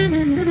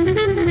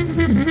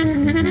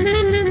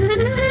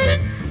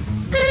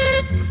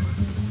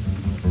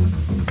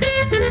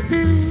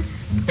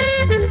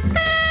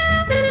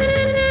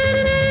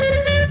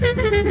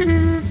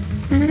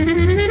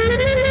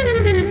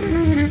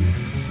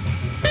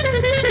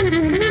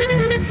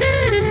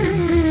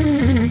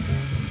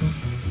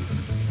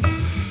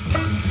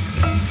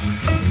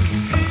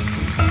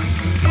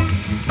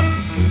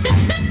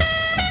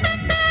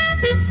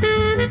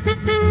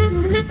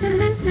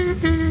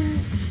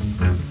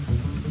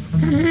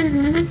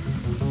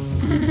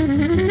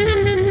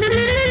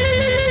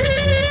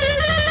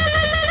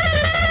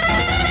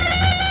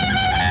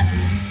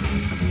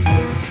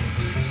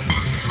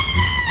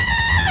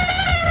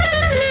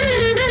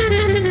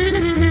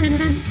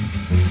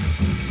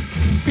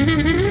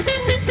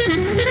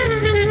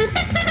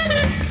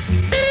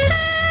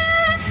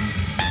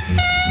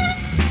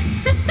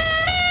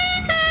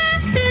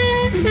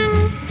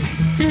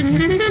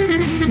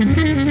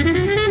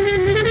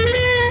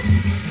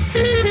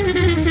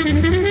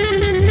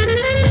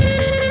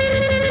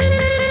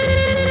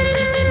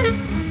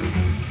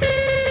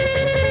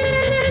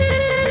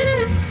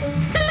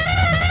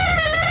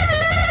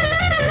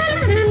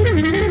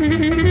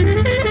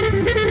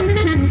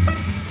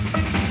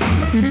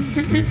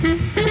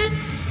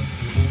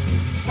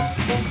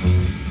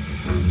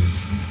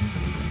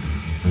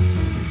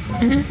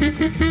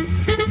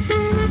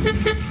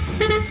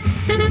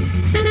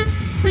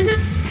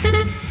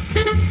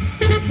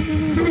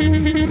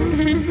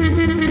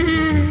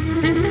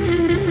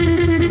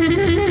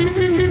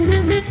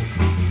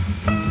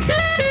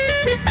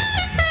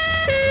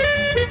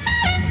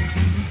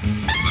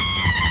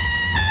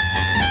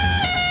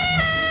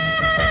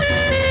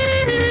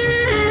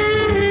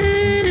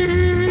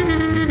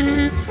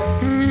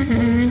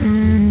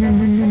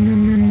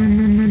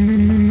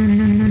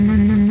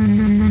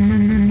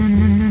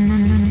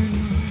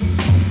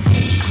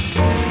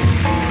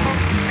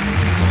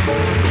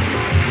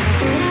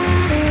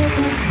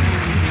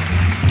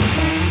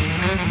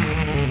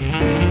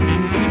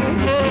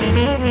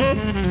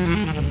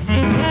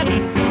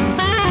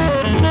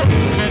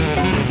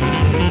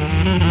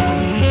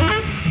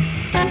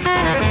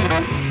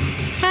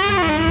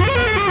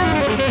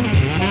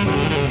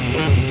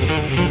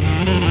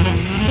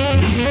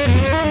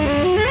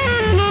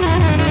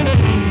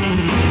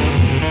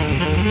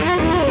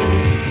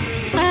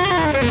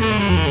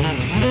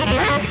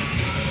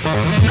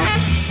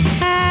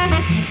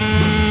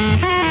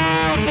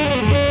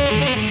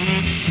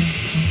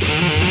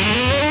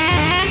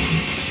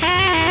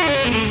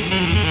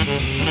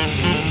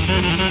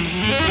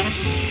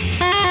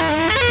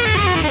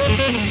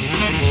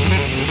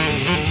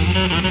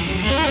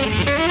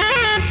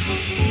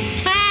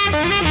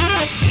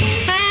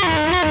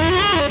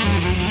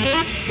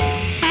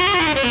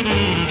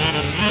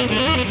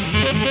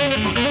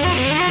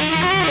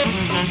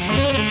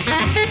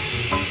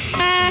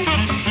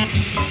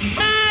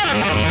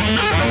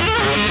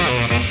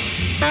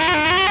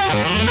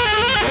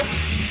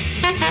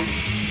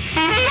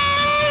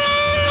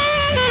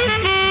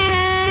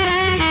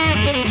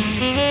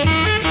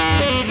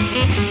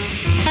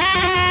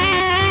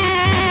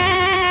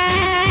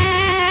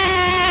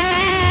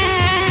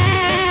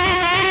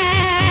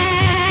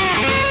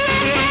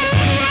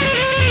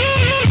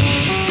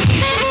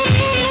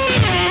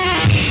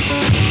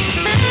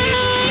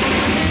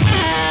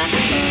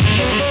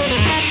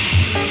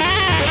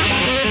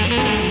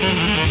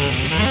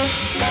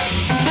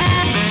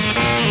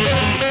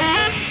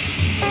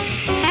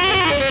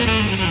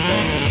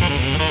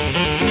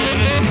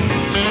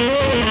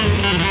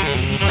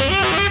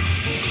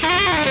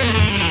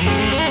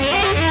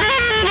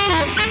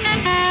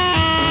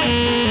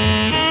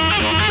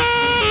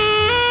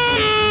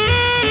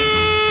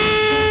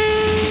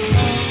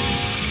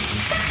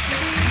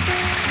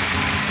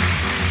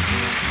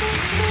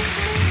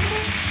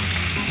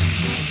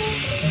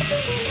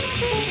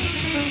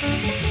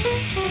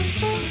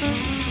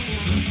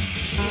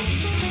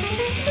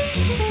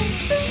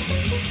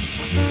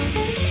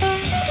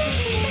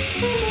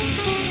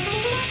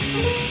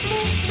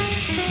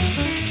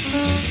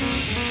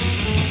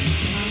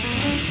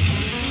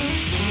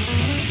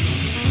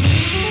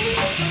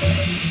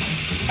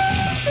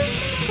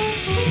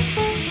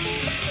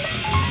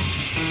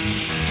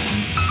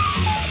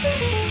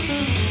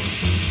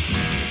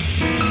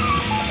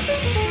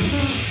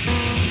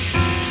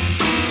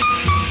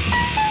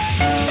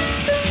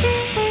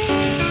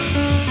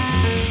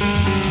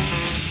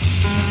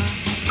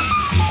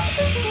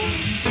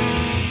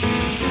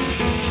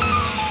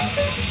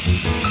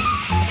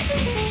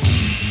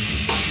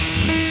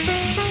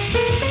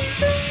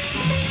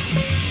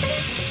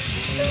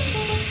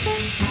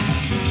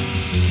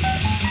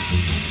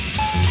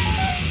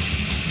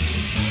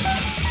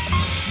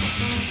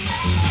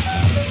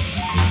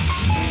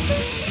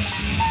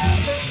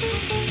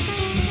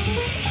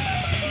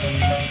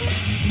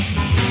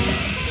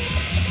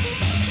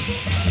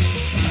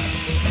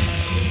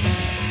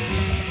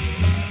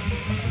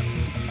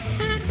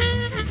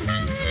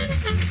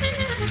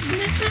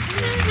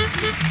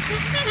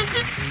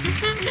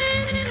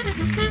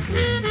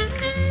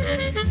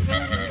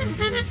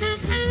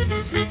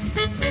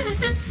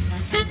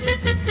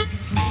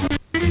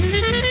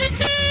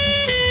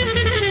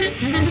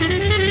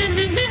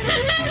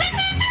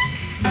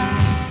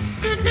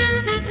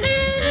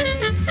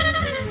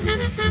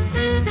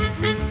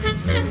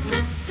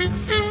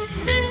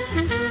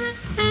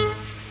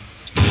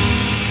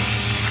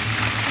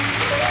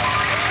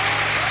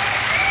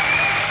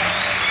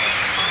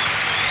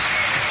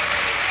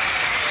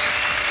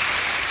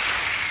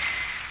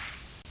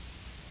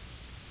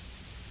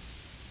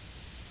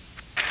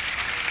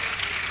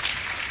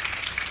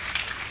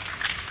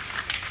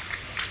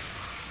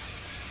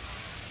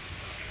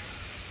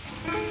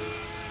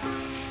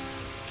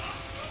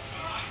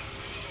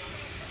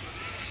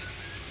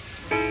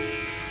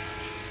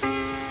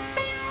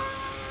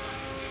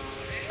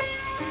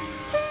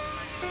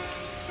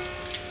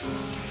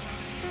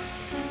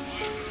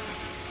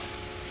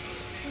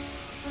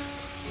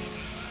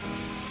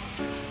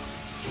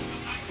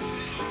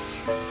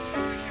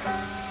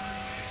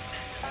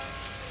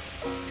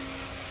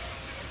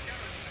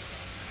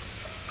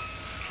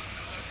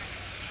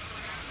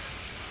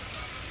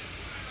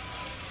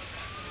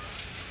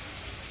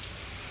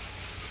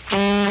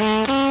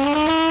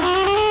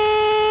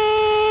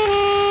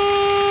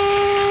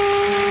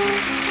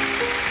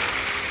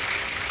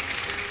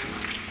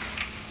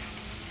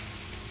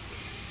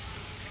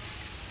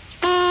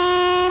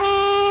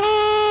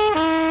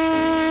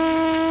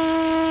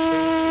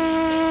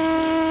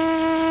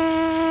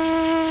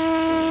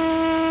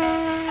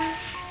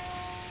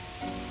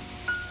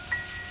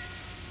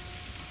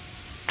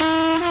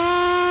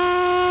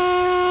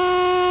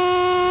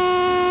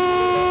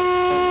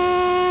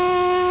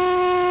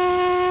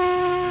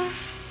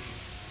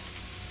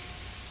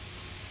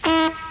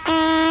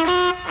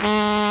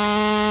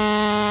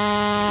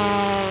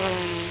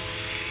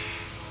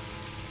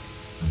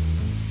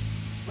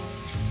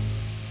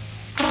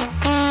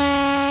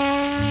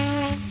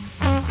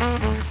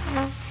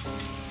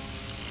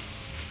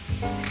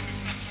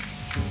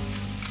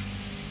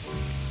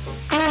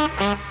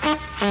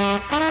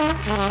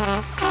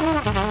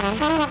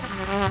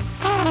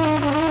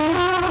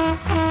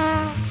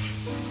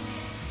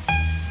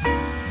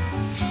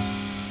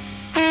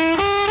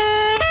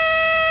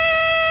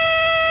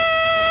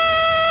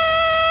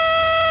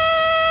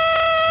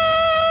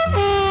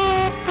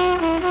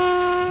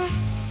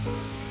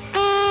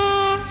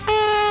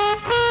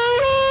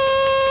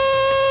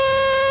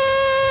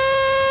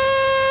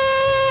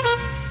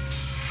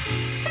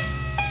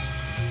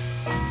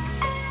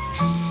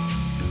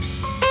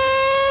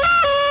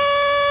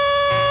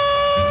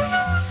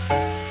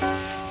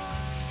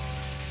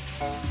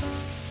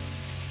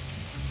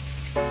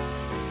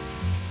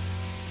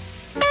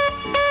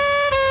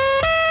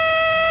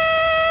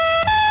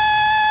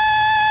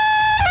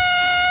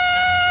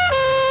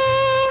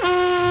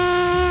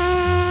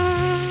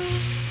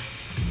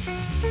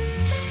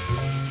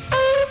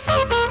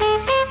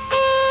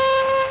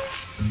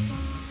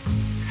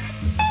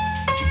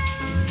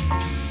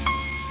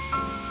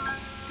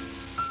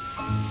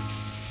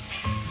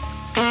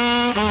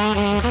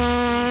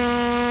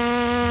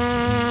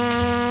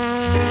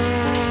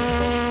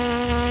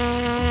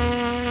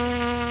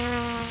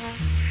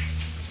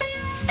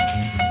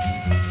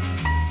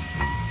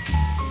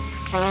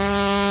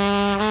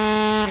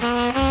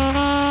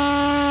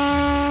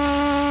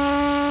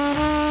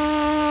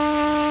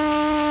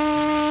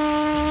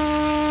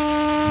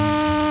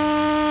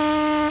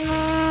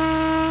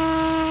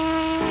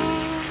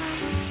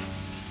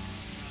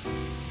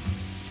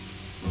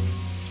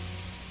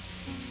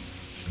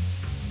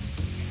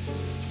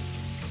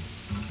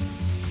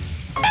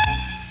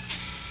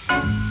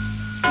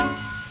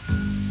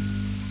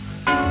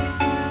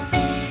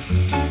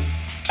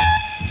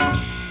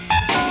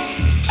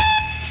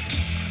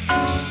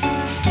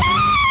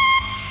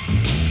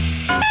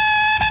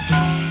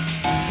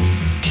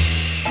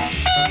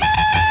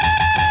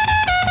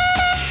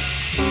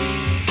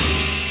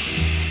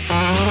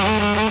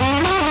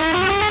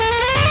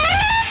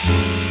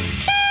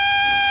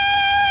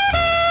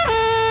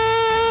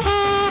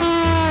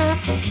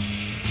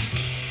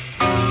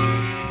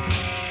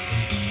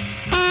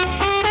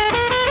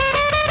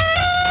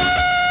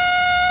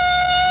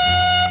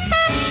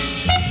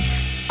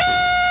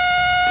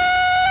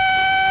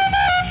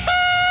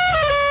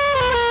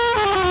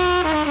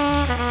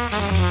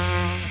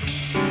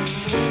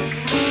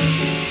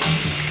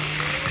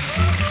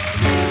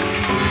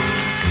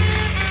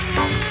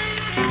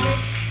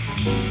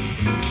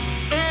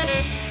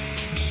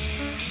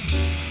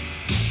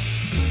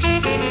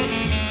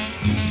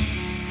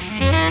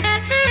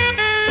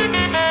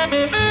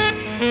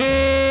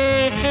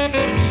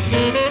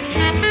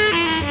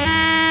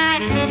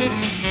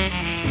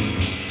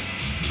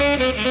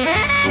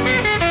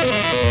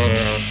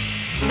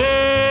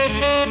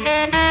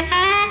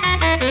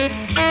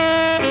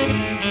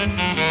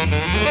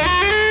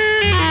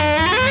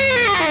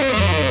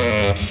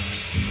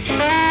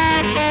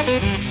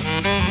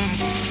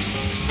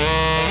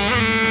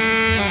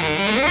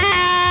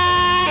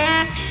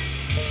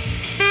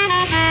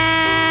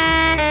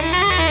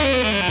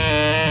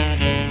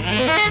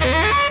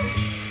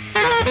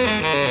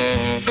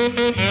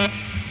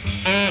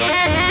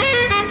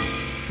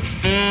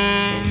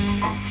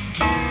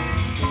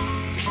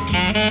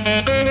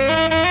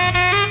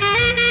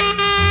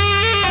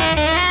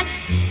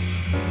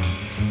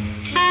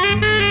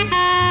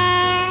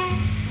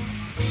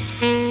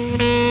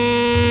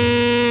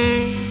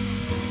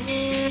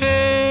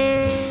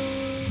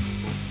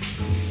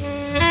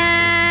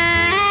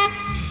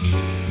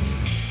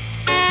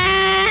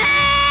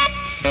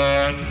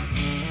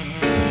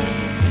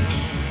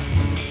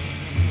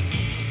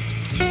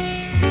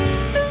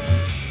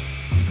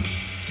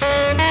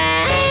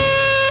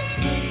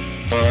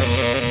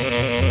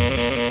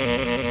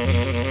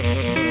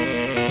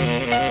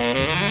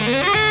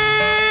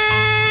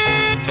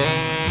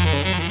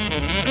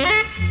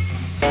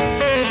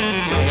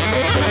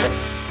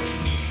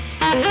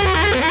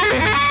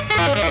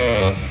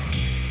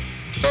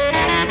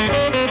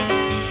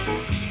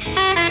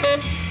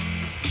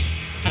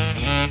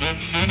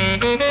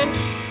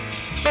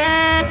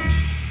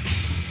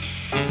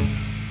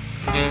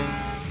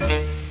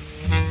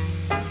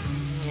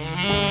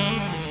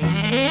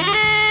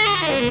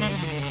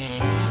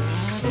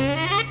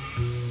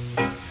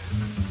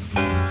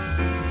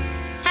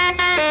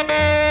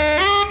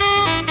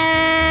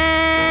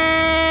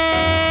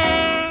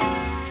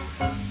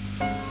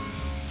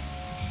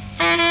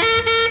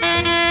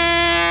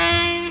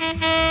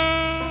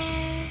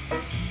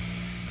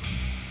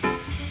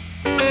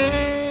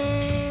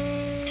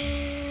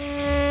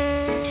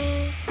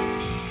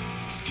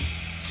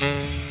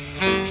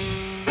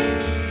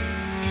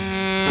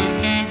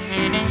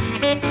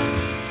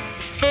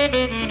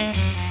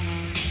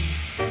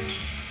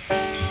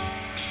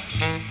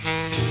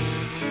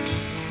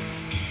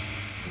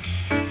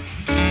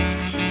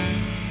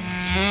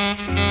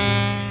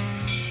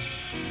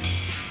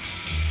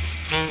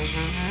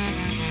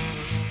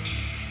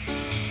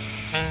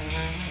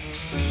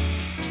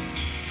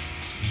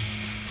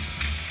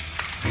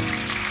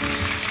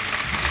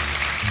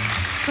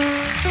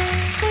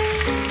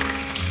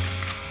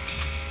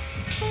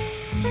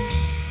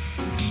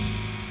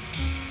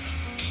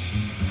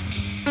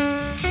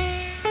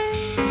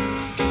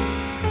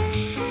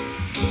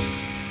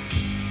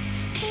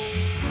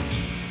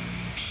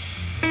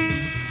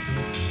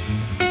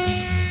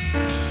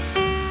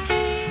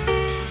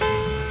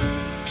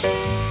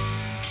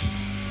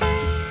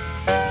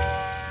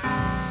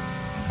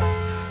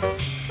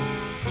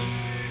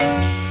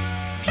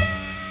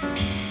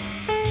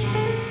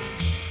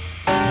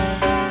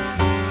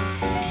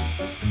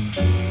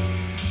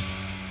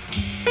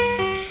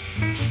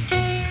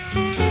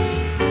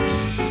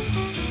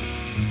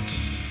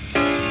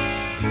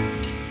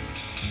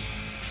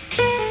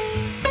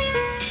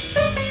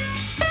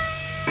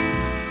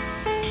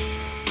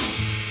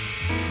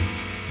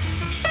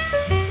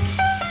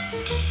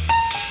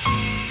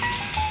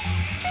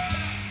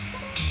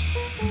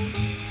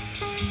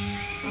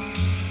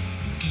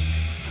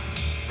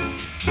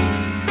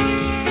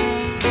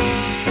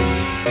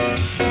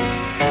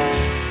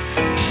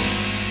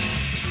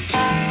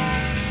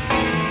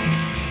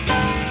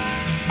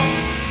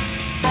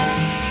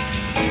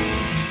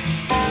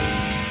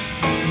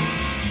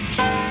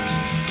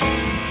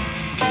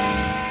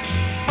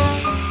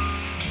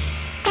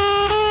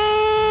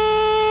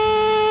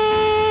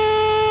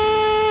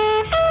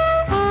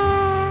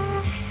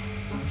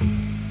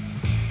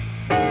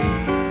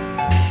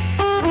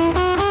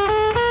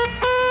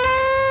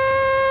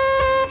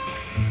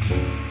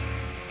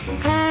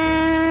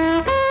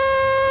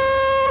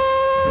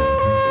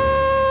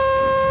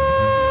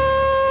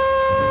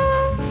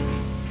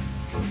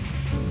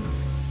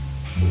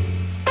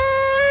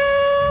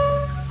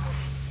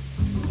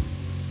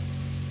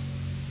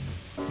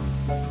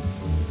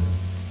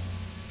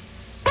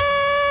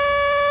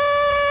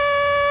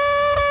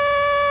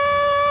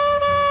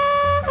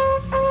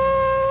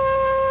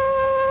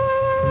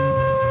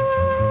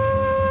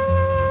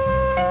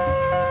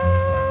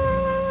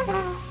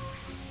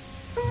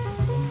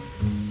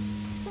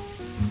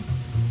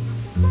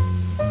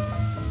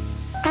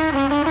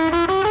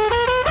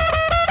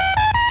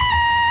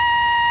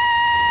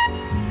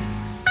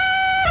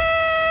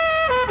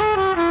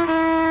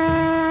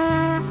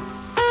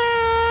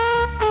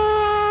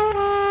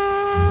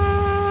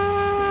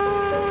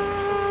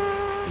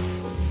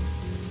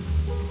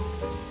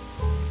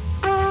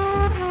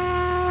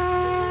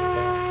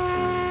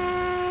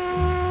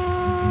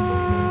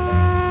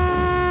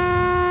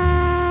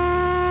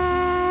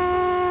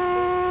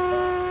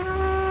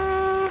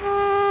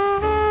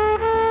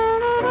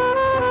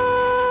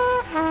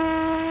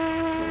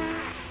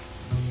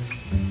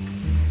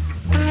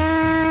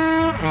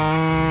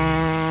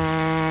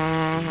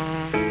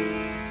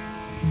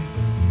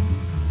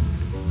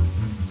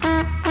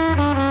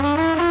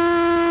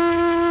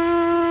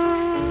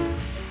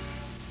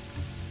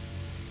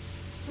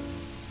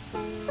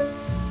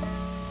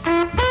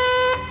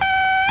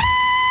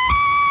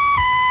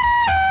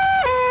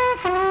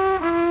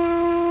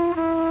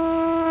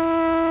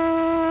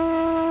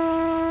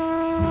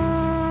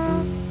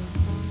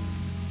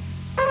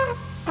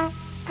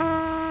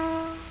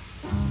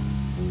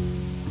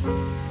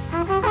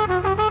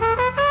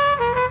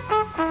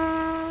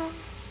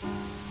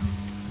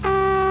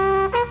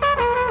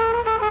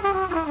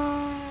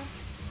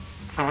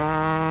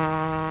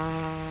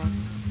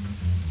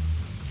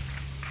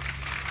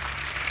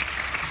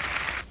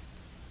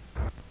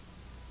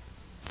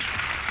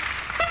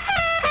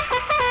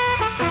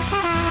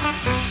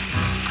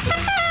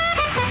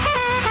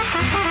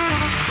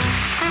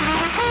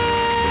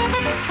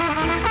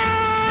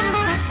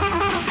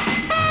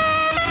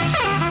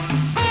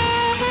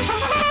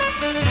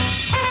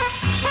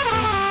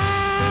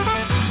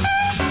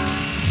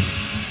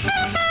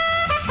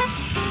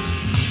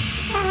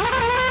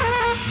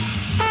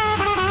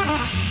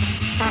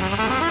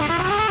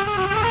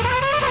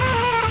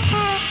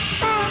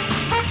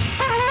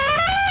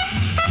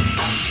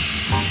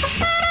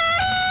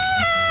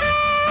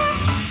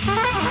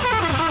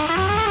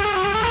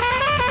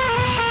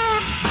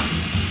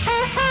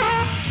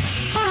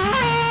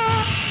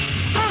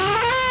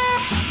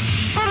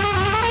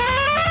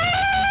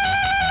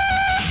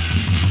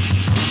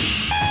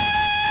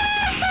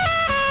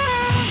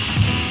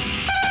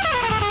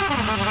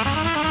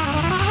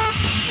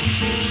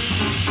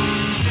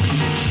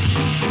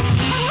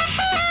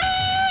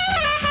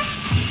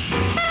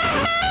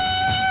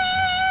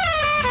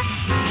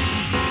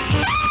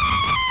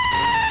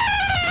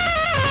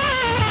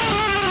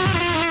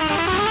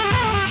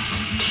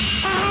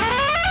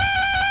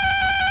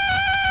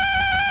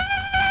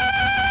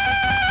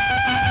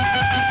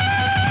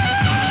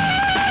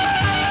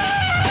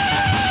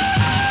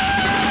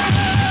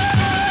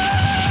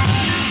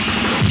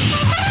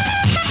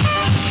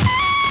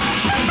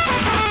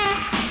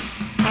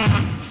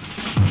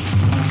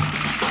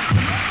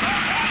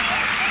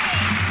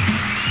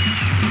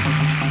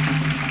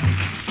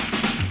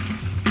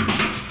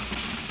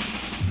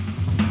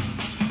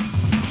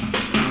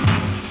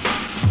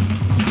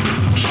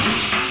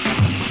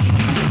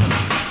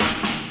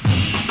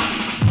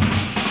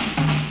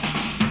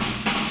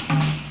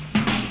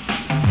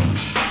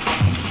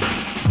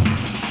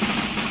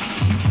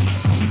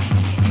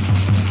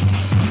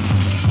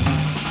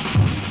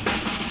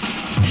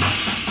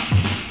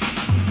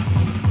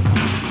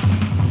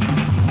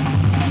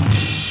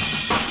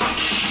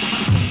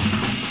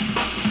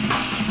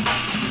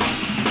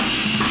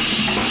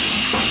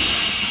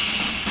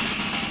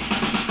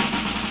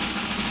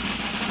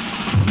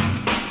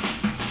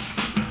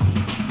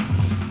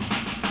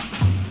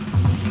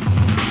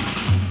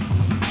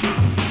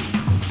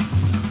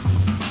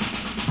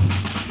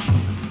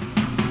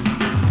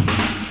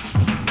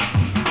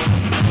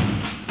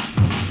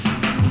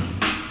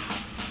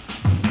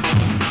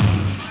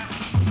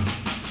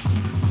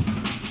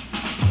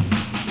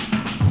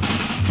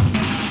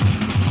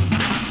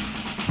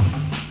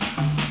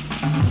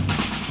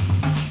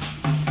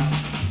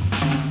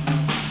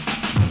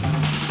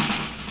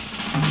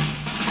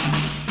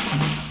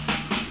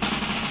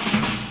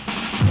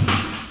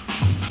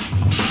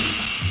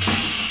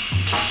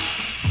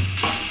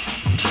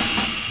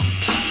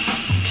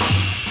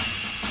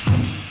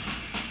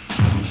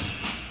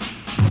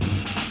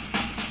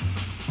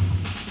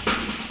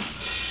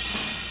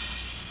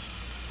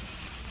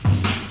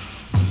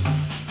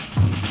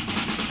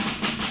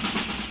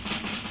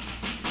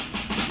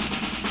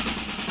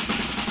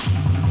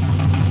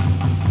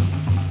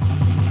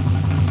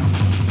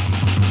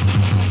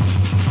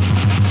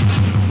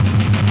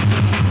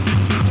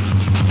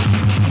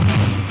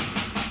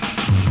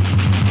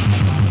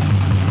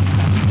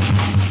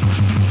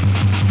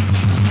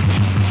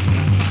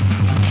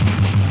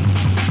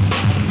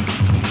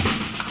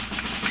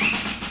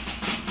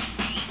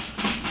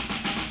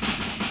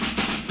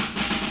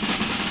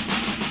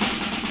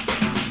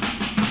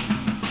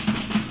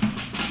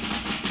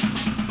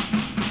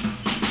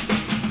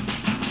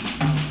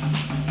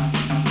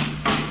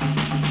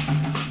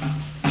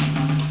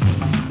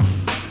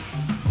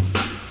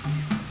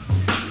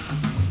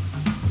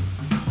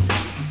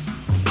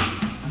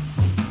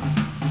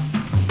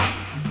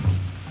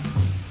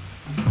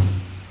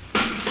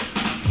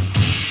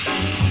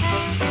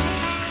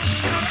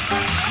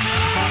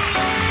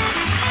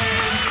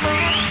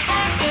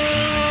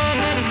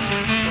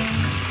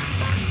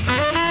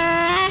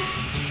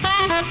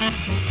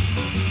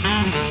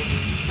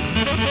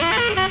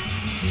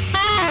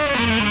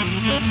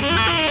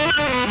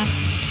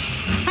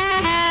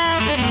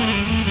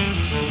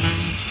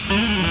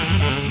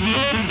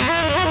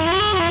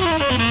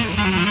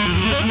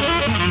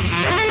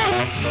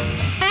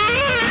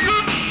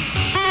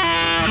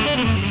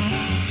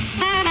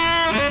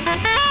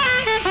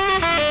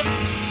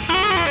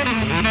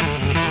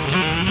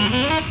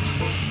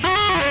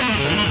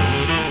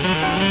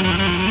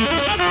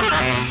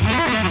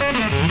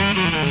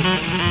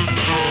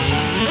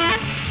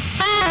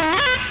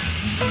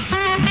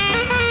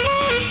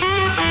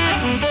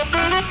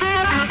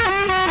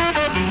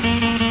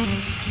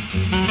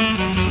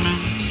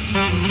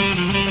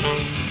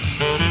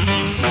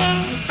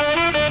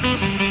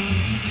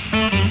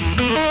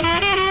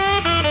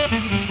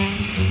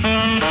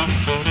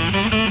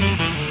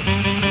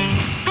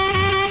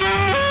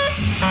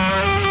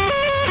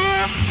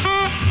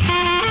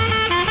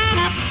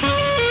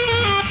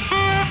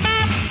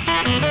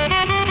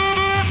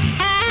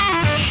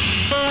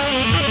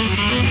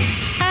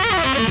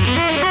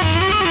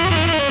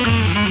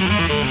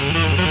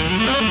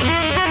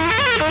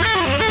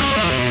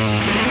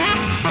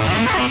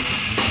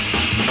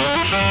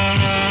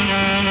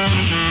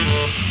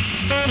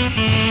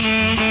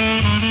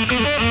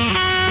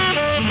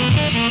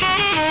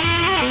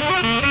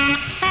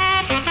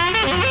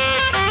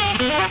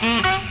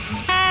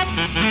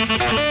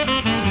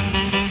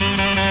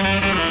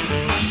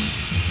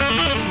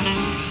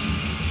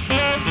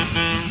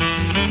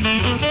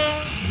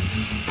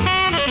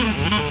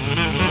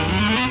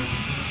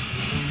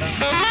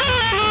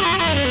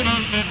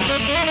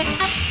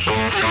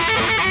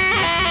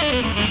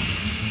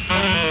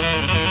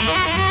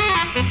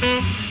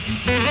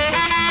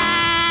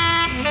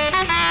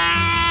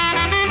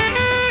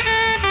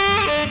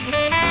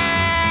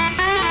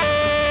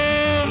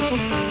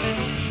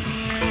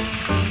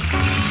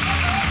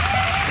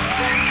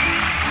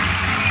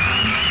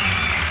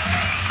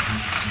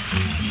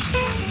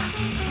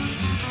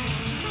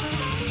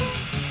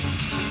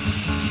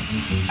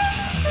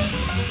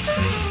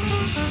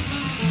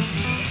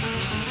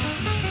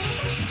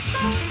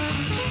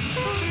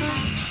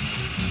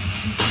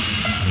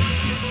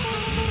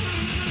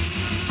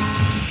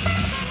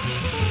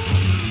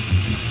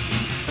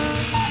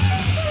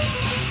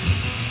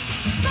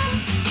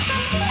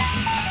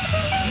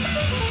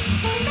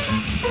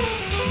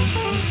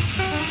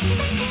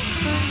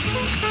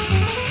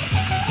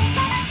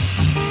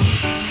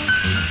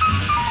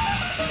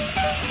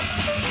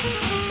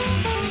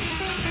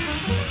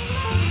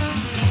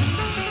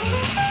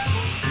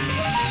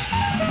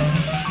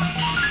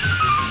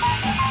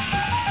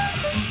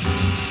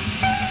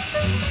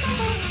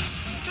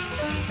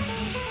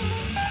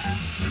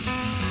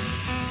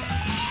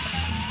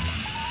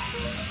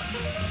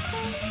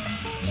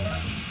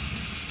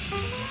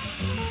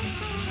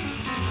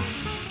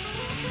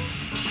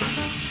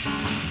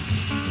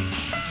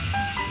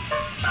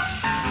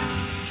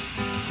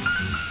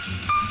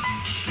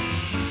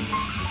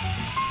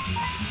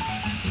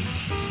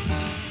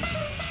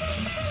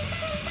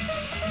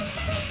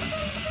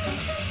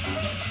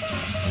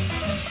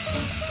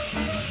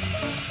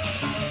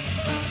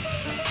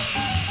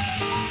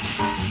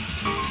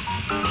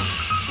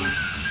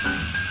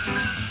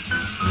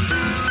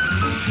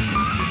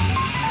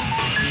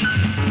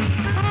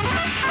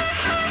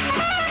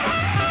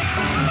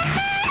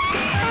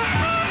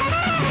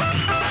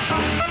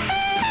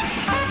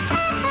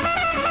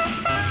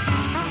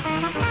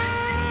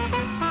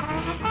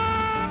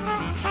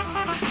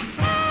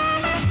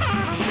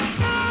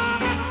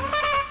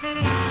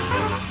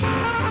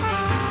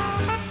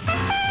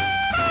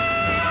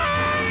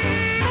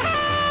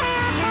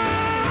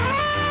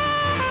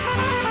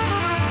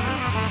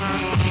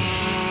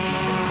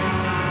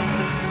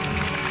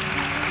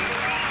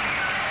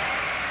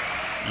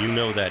 You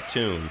know that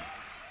tune,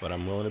 but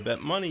I'm willing to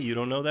bet money you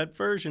don't know that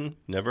version.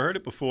 Never heard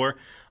it before.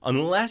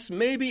 Unless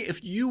maybe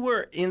if you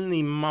were in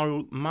the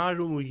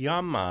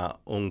Maruyama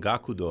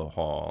Ongakudo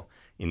Hall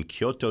in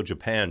Kyoto,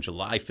 Japan,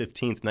 July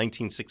 15th,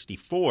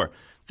 1964.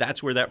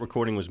 That's where that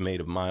recording was made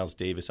of Miles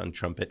Davis on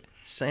trumpet,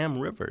 Sam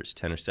Rivers,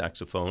 tenor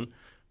saxophone,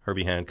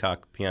 Herbie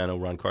Hancock, piano,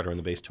 Ron Carter on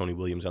the bass, Tony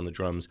Williams on the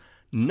drums.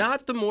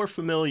 Not the more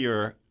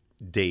familiar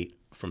date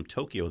from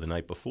Tokyo the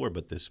night before,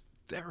 but this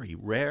very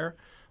rare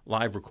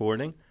live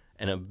recording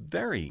and a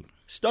very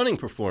stunning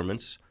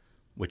performance,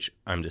 which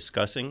I'm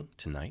discussing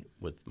tonight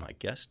with my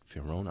guest,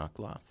 Firon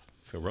Aklaf.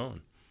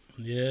 Firon.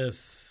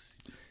 Yes.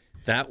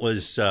 That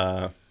was,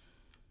 I'm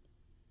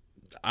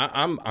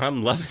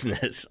loving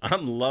this.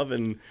 I'm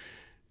loving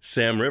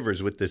Sam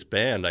Rivers with this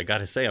band. I got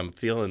to say, I'm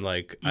feeling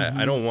like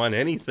I don't want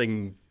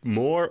anything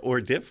more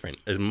or different.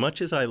 As much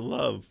as I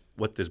love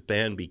what this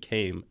band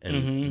became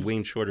and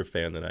Wayne Shorter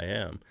fan that I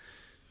am.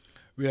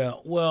 Yeah,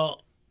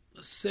 well,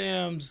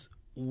 Sam's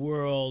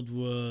world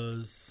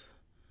was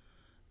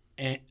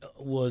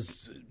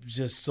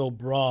just so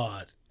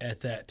broad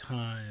at that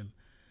time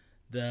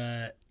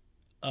that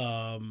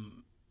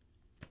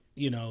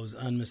it was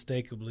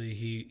unmistakably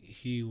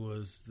he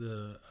was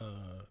the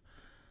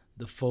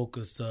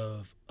focus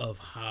of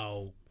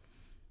how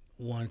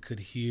one could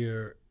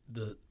hear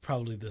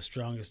probably the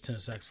strongest tenor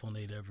saxophone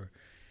they'd ever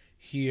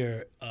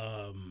hear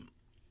of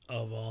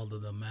all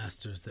of the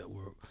masters that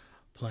were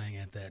playing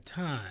at that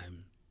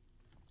time.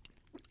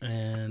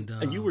 And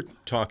you were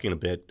talking a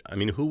bit. I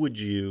mean, who would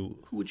you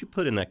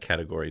put in that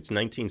category? It's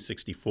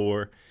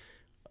 1964.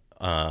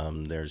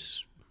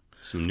 There's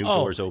some new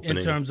doors opening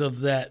in terms of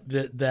that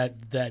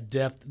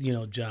depth.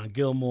 John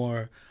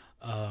Gilmore,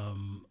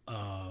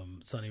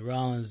 Sonny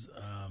Rollins,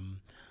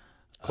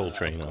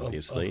 Coltrane,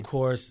 obviously. Of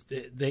course,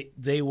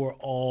 they were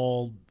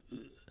all.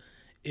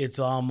 It's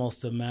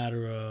almost a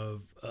matter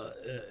of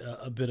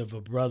a bit of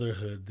a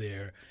brotherhood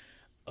there,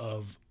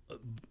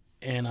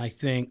 and I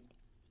think.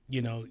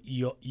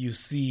 You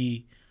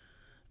see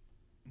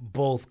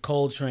both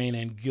Coltrane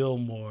and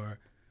Gilmore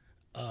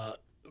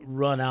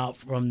run out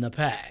from the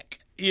pack,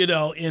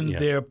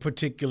 their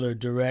particular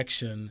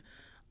direction.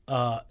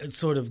 It's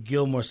sort of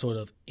Gilmore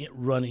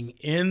running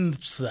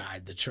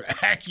inside the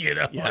track,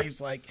 He's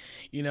like,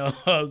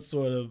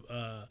 sort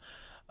of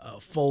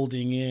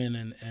folding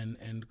in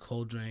and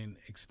Coltrane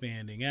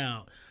expanding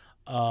out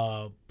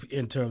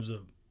in terms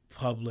of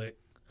public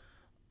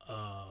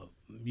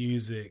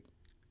music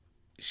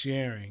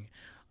sharing.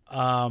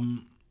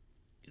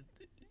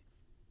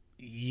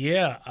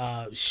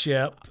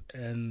 Shep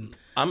and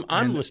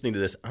I'm listening to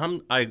this.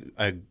 I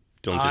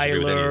don't disagree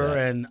with any of Eiler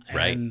that. and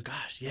Right?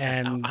 Gosh, yeah.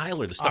 and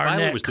Eiler, the stuff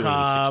Arnett Eiler was doing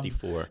Cobb, in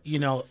 '64. You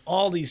know,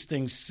 all these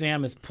things.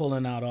 Sam is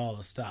pulling out all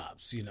the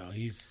stops. You know,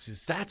 he's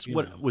just That's you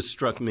what know, was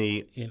struck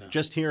me. You know.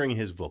 Just hearing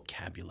his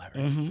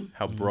vocabulary,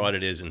 how broad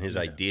it is, and his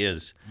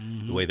ideas,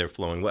 Mm-hmm. the way they're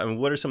flowing. I mean,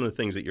 what are some of the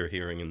things that you're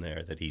hearing in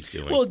there that he's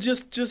doing? Well,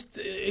 just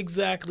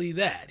exactly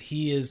that.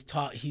 He is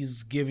taught.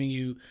 He's giving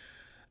you,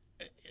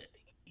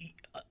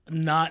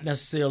 not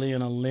necessarily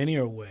in a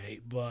linear way,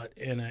 but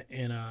in a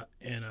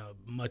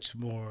much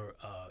more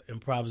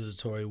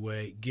improvisatory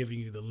way, giving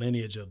you the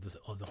lineage of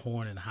the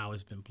horn and how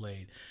it's been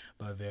played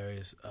by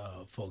various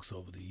folks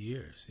over the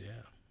years.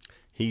 Yeah.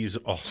 He's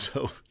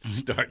also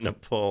starting to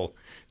pull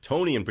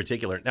Tony in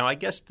particular. Now, I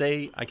guess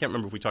I can't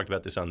remember if we talked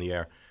about this on the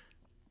air.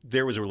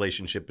 There was a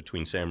relationship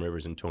between Sam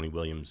Rivers and Tony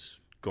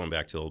Williams going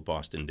back to the old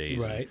Boston days.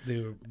 Right.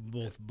 They were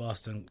both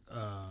Boston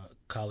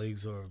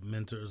colleagues or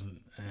mentors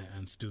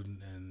and student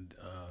and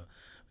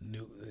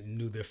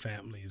knew their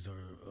families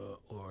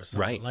or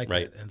something like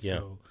right, that. And yeah.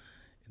 so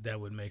that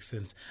would make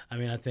sense. I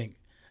mean, I think.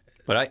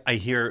 But I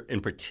hear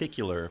in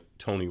particular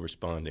Tony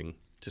responding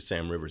to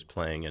Sam Rivers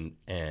playing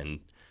and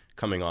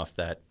coming off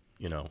that,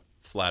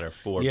 flatter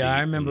four. Yeah, beat.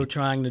 I remember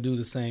trying to do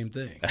the same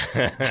thing.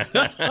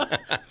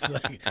 It's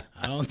like,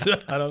 I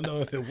don't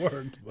know if it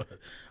worked, but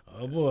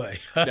oh boy.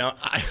 Now,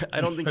 I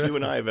don't think you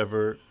and I have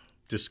ever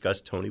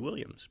discussed Tony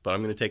Williams, but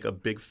I'm going to take a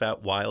big,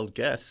 fat, wild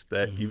guess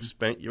that you've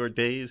spent your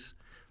days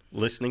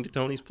listening to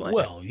Tony's playing.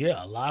 Well,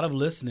 yeah, a lot of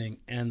listening.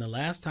 And the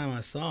last time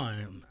I saw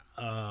him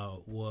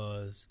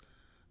was,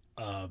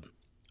 of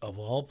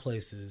all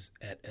places,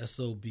 at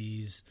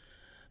SOB's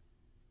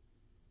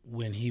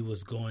when he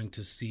was going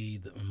to see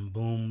the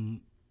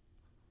Boom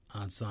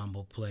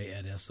Ensemble play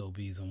at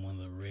SOB's on one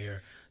of the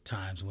rare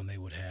times when they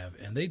would have,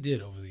 and they did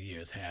over the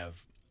years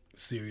have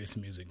serious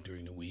music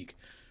during the week.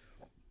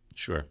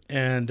 Sure.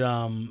 And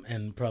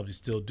probably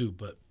still do,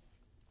 but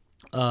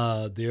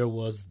there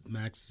was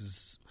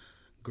Max's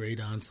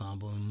great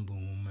ensemble and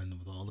Boom and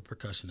with all the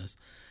percussionists.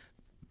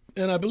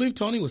 And I believe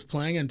Tony was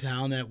playing in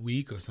town that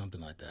week or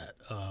something like that.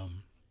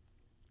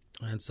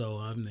 And so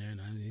I'm there, and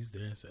he's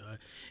there. So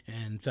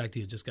and in fact,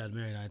 he had just got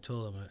married. And I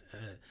told him, I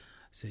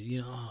said,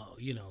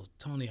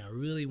 Tony, I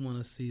really want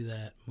to see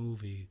that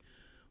movie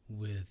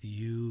with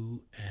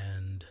you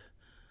and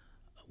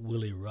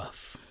Willie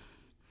Ruff.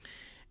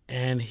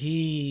 And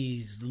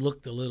he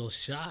looked a little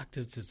shocked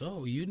and says,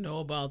 "Oh, you know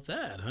about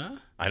that, huh?"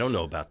 I don't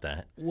know about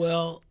that.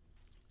 Well,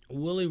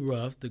 Willie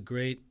Ruff, the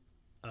great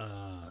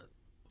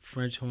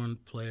French horn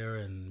player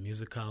and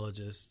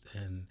musicologist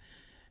and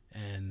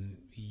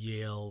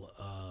Yale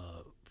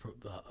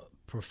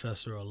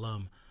professor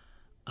alum,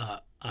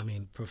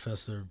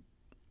 professor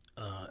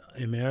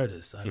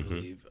emeritus, I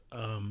believe.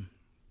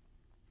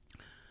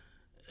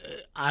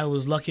 I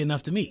was lucky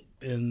enough to meet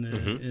in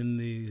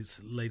the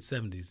late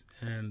 70s,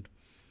 and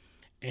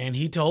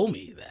he told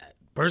me that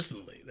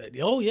personally, that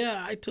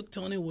I took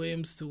Tony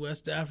Williams to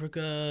West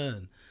Africa,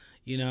 and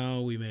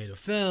we made a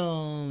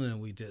film and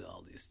we did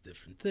all these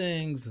different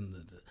things, and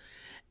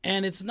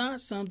it's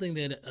not something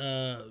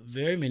that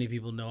very many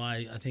people know.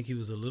 I think he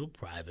was a little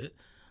private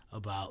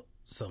about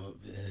some of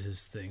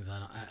his things.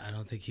 I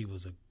don't think he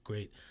was a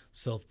great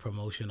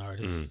self-promotion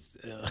artist,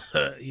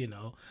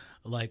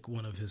 like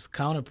one of his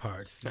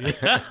counterparts.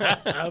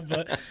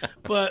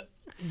 but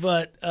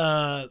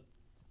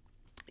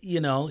he,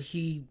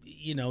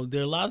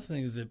 there are a lot of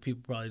things that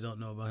people probably don't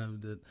know about him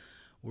that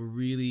were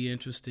really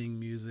interesting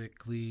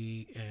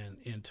musically and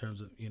in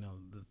terms of,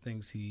 the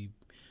things he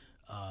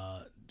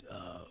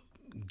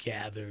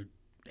gathered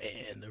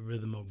and the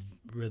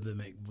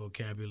rhythmic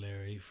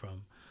vocabulary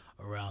from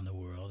around the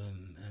world.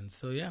 And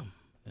so, yeah.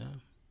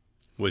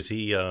 Was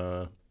he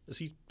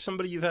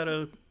somebody you've had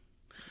a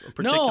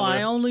particular... No,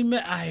 I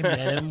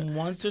met him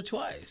once or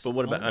twice. But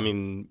what about,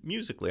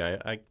 musically,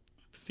 I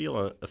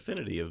feel an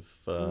affinity of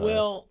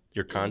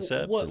your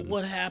concept.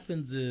 What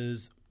happens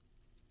is,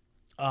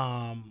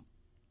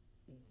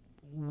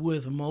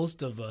 with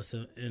most of us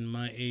in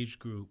my age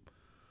group,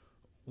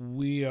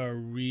 we are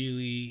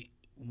really,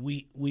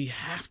 we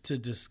have to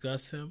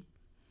discuss him,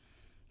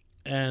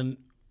 and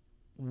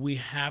we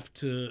have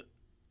to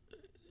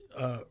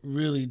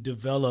really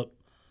develop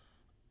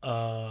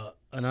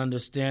an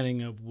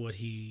understanding of what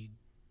he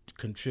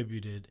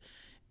contributed,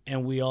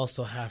 and we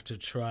also have to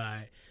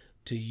try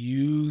to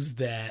use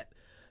that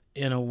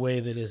in a way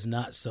that is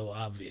not so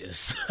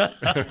obvious. So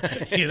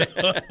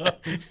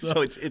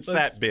it's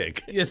that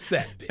big. It's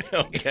that big.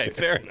 Okay,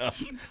 fair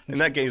enough. In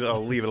that case,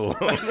 I'll leave it alone.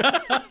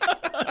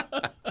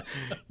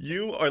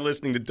 You are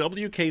listening to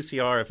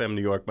WKCR FM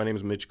New York. My name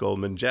is Mitch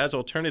Goldman. Jazz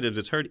Alternatives.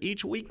 It's heard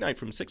each weeknight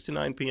from 6 to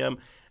 9 p.m.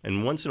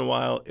 And once in a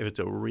while, if it's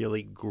a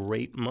really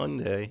great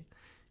Monday,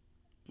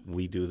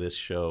 we do this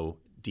show,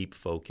 Deep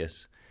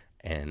Focus.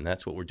 And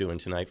that's what we're doing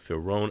tonight.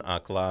 Firon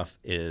Aklaf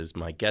is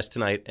my guest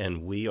tonight,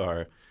 and we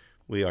are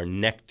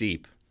neck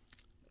deep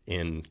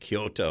in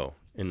Kyoto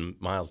in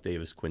Miles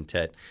Davis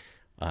Quintet.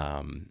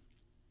 And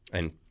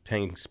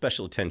paying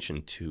special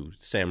attention to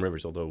Sam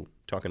Rivers, although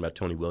talking about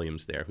Tony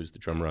Williams there, who's the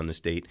drummer on this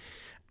date.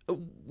 I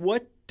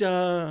wanted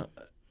to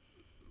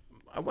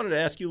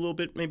ask you a little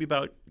bit maybe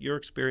about your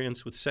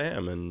experience with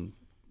Sam and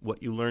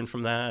what you learned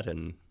from that.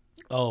 And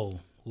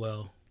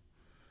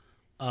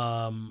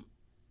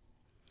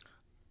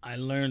I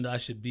learned I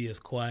should be as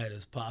quiet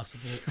as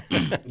possible,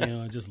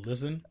 and just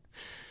listen.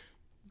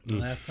 The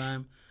last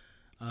time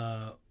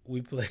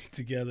we played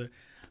together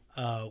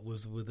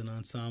was with an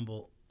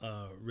ensemble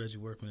Reggie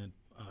Workman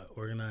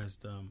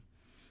organized,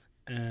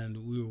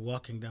 and we were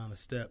walking down the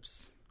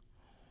steps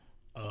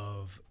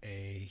of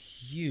a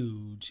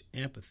huge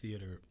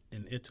amphitheater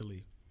in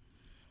Italy.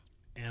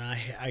 And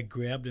I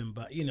grabbed him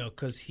by,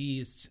 because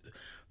he's,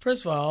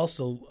 first of all,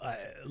 I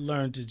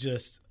learned to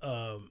just,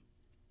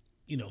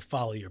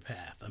 follow your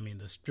path. I mean,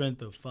 the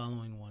strength of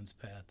following one's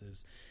path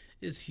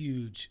is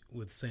huge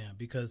with Sam,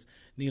 because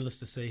needless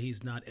to say,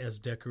 he's not as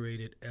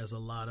decorated as a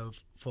lot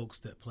of folks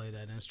that play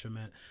that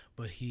instrument,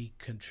 but he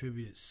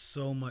contributed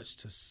so much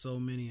to so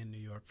many in New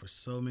York for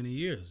so many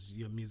years.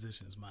 Your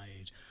musicians my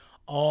age,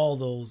 all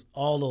those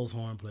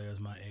horn players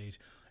my age,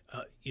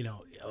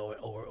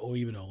 or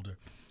even older.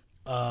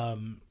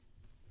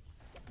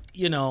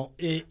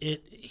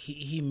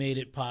 He made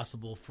it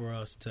possible for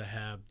us to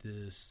have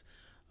this.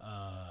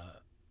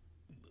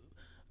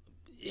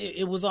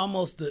 It was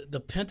almost the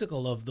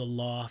pinnacle of the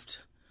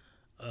Loft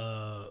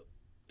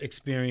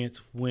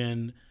experience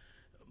when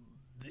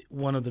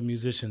one of the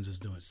musicians is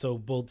doing it. So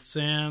both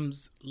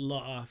Sam's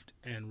Loft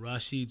and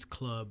Rashid's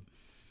Club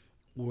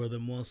were the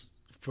most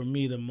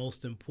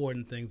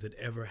important things that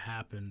ever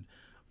happened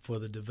for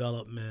the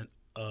development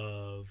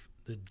of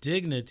the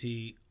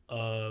dignity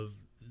of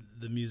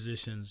the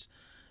musicians,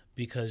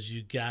 because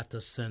you got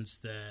the sense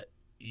that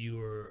you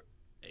were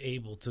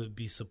able to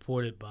be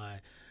supported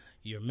by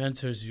your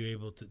mentors.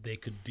 They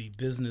could be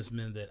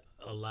businessmen that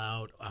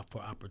allowed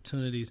for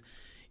opportunities.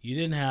 You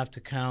didn't have to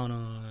count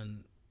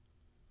on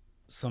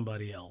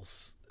somebody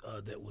else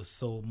that was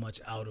so much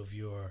out of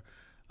your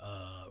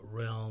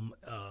realm,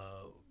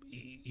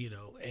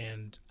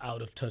 and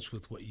out of touch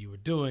with what you were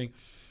doing.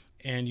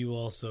 And you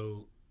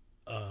also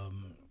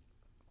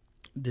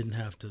didn't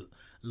have to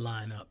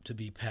line up to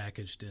be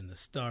packaged in the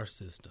star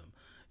system,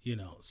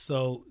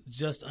 So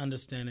just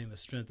understanding the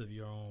strength of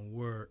your own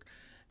work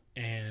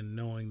and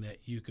knowing that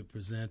you could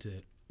present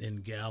it in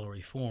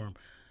gallery form,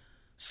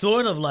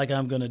 sort of like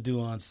I'm going to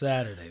do on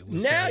Saturday.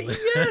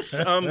 Yes,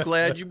 I'm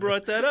glad you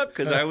brought that up,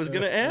 because I was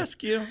going to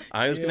ask you.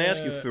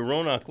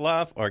 Firon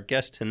Akhlaf, our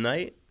guest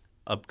tonight,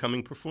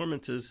 upcoming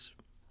performances.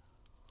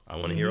 I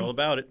want to hear all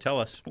about it. Tell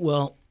us.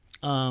 Well,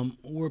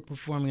 we're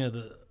performing at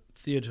the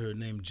theater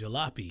named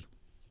Jalopy,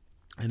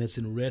 and it's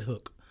in Red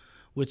Hook,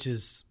 which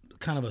is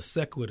kind of a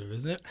sequitur,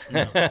 isn't it?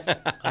 No.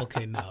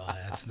 Okay, no,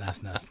 that's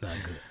not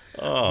good.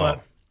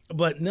 Oh.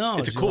 But no,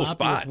 it's a cool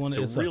spot.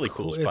 It's a really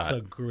cool spot. It's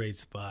a great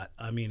spot.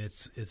 I mean,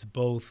 it's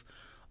both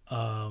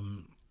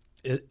down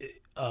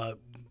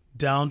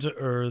to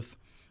earth,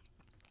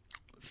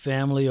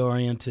 family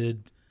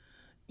oriented.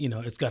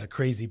 It's got a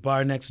crazy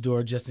bar next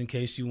door just in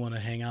case you want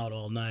to hang out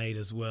all night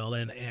as well,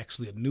 and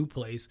actually a new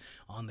place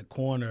on the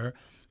corner.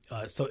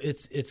 So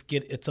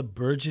it's a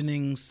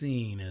burgeoning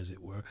scene, as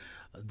it were,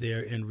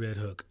 there in Red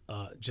Hook.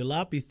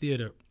 Jalopy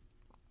Theater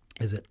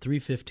is at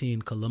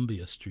 315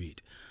 Columbia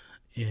Street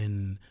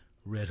in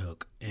Red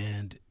Hook,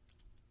 and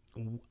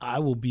I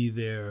will be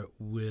there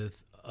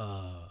with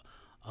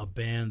a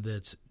band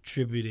that's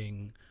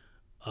tributing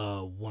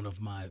one of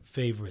my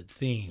favorite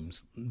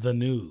themes, the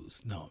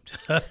news. No,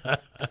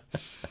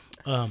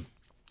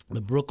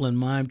 the Brooklyn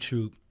Mime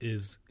Troupe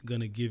is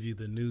going to give you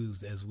the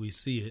news as we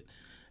see it,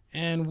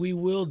 and we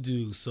will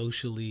do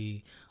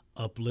socially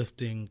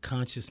uplifting,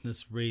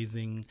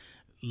 consciousness-raising,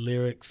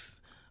 lyrics,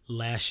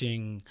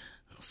 lashing,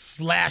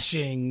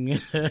 slashing.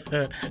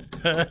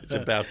 It's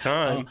about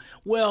time.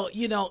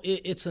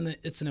 It's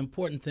an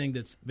important thing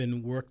that's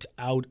been worked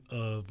out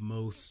of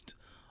most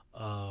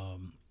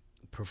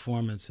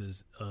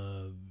performances.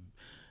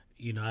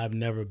 I've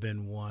never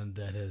been one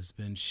that has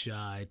been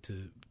shy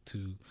to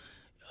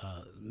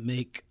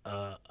make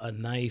a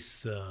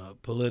nice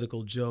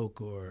political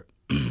joke, or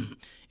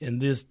in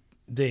this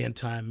day and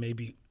time,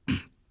 maybe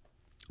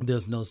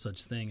there's no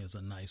such thing as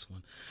a nice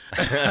one.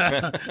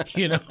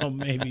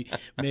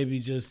 Maybe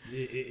just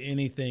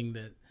anything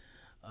that,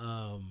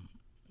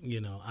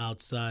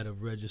 outside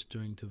of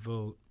registering to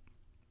vote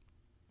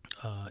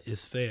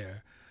is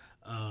fair.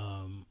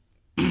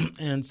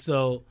 And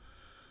so,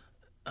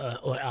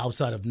 or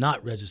outside of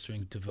not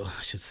registering to vote,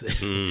 I should say,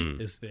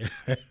 is fair.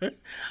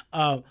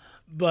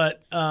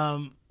 But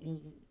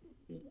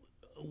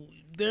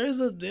there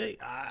is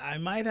I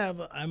might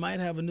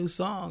have a new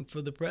song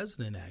for the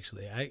president.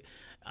 Actually,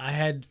 I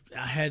had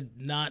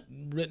not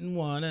written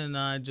one, and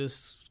I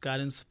just got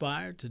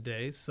inspired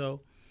today.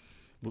 So,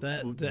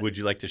 would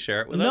you like to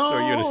share it with us, or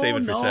are you going to save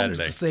it for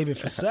Saturday? Save it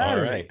for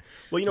Saturday. All right.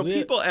 Well,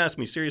 people ask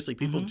me seriously.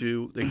 People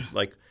do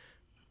like,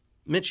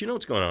 Mitch. You know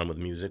what's going on with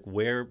music?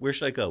 Where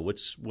should I go?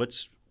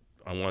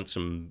 I want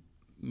some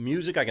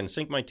music I can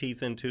sink my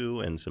teeth into,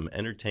 and some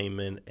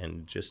entertainment,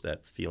 and just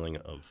that feeling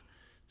of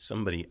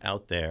somebody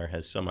out there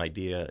has some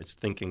idea, is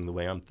thinking the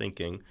way I'm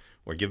thinking,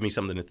 or give me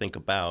something to think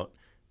about.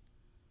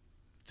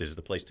 This is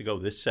the place to go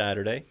this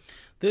Saturday.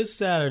 This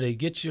Saturday,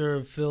 get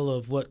your fill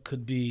of what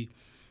could be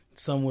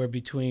somewhere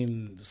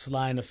between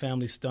Sly and the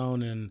Family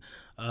Stone and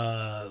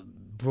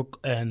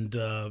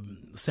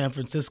San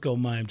Francisco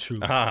Mime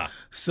Troupe.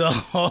 So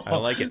I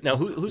like it. Now,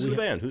 who's the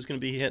band? Who's going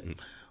to be hitting?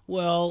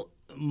 Well,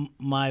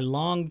 my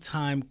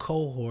longtime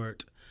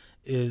cohort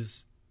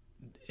is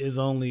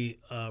only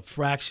a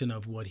fraction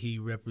of what he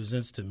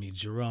represents to me.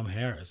 Jerome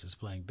Harris is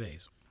playing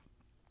bass.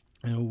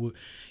 And,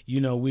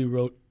 we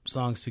wrote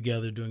songs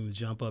together during the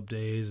Jump Up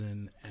days,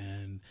 and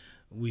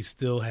we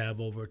still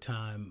have over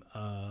time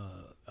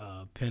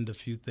penned a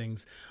few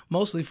things,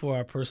 mostly for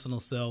our personal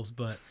selves.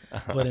 But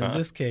in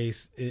this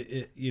case,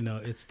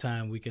 it's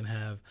time we can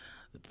have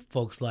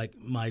folks like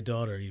my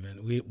daughter.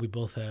 Even we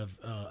both have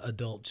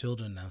adult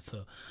children now,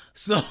 so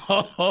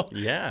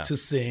yeah, to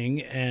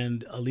sing.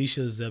 And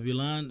Alicia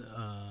Zebulon,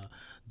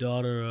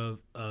 daughter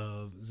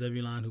of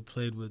Zebulon, who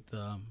played with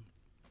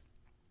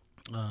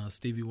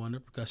Stevie Wonder,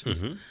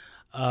 percussionist.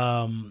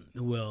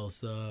 Who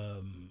else?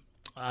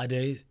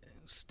 Ade,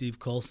 Steve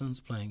Colson's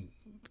playing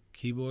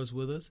keyboards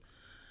with us.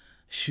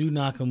 Shu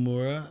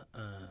Nakamura,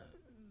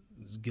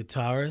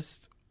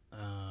 guitarist.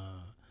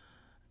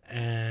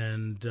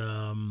 And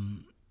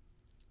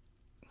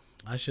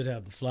I should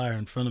have the flyer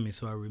in front of me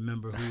so I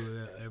remember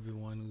who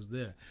everyone who's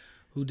there.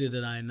 Who did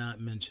I not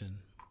mention?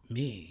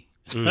 Me.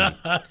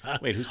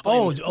 Wait, who's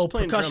playing, who's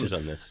playing percussion drums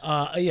on this?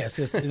 Yes,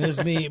 and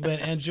there's me.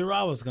 And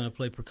Jarawa's going to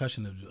play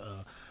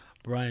percussion.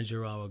 Brian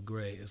Jarawa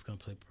Gray is going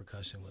to play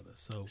percussion with us.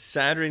 So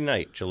Saturday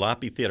night,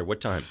 Jalopy Theater. What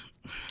time?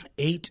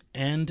 8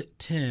 and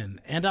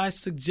 10. And I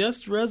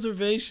suggest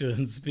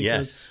reservations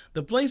because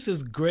the place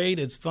is great.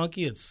 It's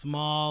funky. It's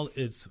small.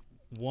 It's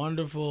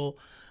wonderful.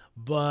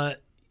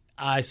 But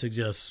I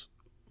suggest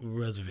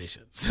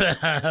reservations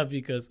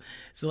because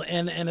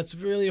and it's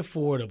really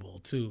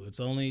affordable too.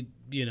 It's only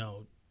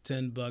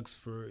 $10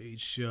 for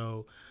each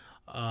show.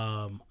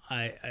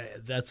 I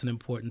that's an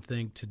important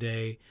thing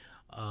today.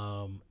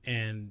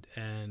 And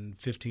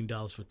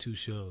 $15 for 2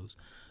 shows.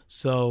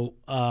 So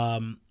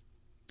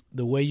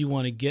the way you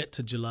want to get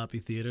to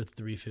Jalopy Theater,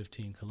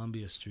 315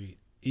 Columbia Street,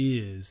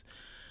 is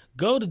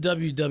go to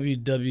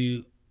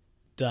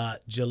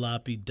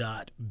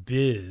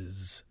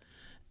www.jalopy.biz,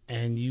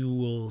 and you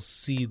will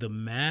see the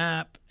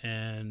map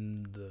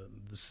and the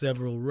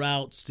several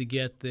routes to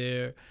get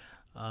there.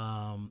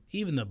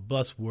 Even the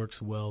bus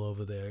works well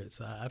over there.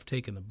 I've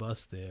taken the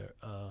bus there.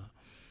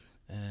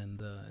 And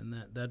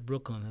that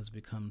Brooklyn has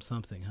become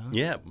something, huh?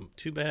 Yeah,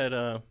 too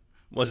bad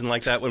wasn't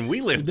like that when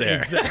we lived there.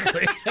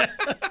 Exactly.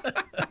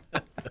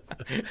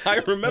 I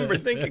remember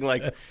thinking,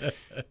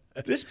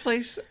 this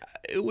place,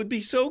 it would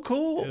be so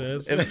cool.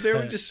 That's if there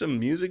were just some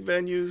music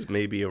venues,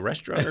 maybe a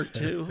restaurant or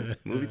two,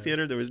 movie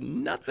theater. There was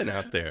nothing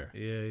out there.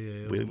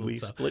 Yeah. We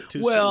split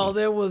too well, soon.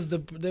 there was a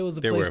place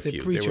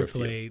that Preacher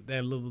few. played,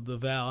 the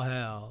Val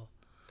Hal.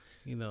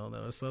 There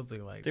was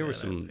something like there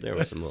that. There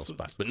were some little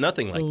spots, but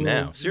nothing like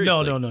now.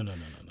 Seriously. No.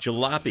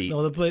 Jalopy.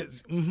 No, the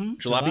place.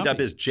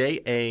 Jalopy.biz.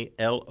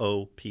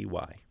 JALOPY.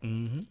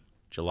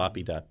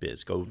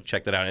 Jalopy.biz. Go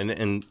check that out.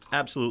 And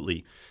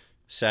absolutely,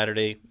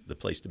 Saturday, the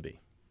place to be.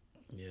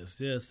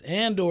 Yes.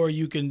 And or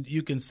you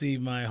can see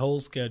my whole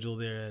schedule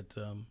there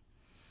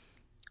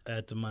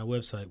at my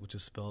website, which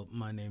is spelled,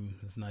 my name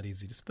is not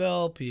easy to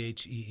spell,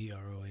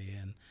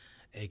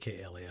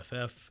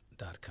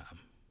 PheroanAKLAFF.com.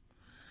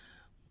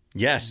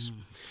 Yes.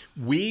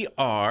 We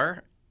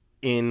are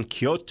in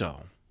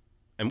Kyoto,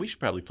 and we should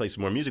probably play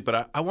some more music,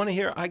 but I want to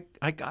hear, I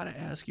got to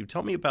ask you,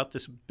 tell me about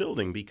this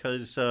building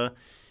because,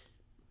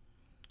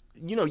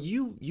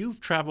 you've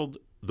traveled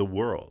the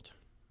world,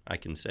 I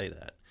can say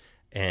that,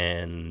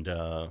 and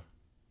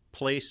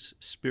place,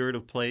 spirit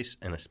of place,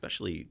 and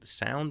especially the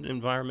sound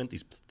environment,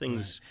 these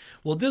things. Right.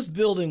 Well, this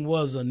building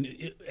was,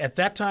 at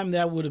that time,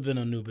 that would have been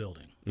a new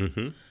building.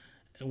 Mm-hmm.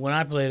 When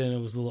I played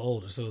it was a little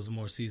older, so it was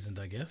more seasoned,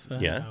 I guess.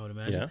 I would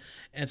imagine. Yeah.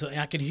 And so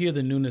I could hear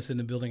the newness in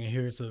the building. I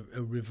hear it's a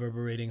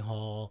reverberating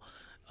hall,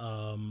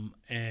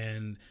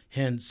 and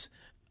hence,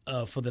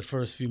 for the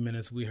first few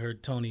minutes, we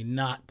heard Tony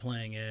not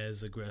playing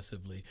as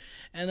aggressively,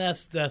 and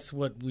that's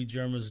what we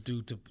Germans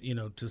do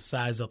to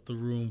size up the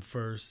room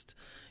first,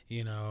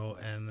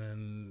 and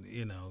then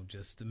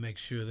just to make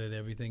sure that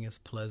everything is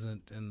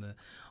pleasant and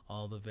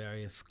all the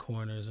various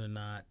corners are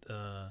not.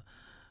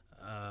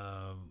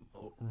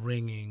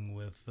 Ringing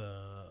with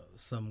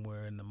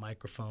somewhere in the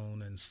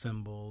microphone and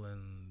cymbal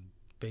and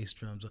bass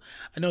drums.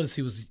 I noticed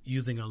he was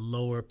using a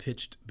lower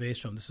pitched bass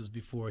drum. This was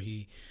before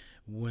he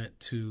went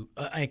to.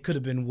 It could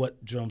have been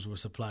what drums were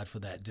supplied for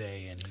that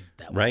day, and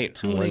that was the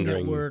tuning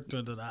that worked.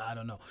 I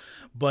don't know,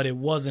 but it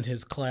wasn't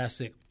his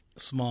classic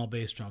small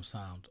bass drum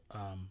sound.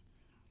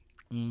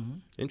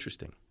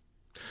 Interesting.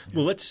 Yeah.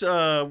 Well, let's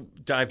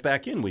dive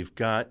back in. We've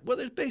got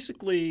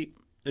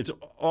it's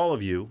all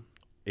of you.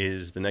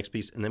 Is the next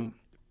piece, and then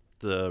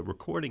the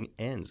recording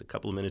ends a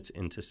couple of minutes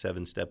into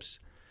 7 Steps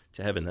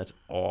to Heaven. That's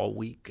all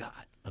we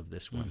got. of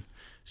this one.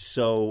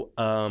 So,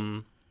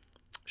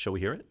 shall we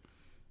hear it?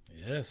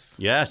 Yes.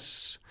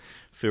 Yes.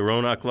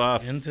 Firon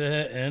Aklaf.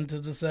 Into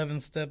the 7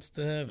 Steps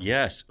to Heaven.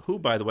 Yes. Who,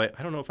 by the way,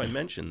 I don't know if I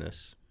mentioned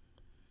this,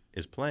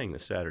 is playing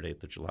this Saturday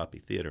at the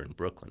Jalopy Theater in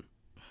Brooklyn,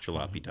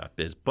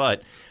 jalopy.biz.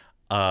 But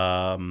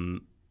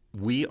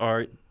we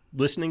are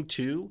listening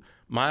to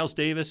Miles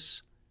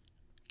Davis,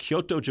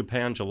 Kyoto,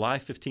 Japan, July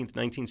 15th,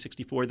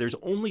 1964. There's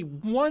only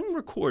one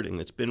recording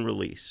that's been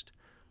released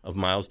of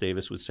Miles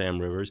Davis with Sam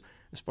Rivers.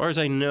 As far as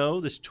I know,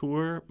 this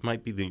tour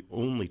might be the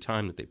only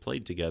time that they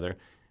played together.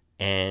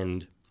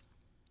 And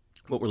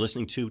what we're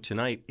listening to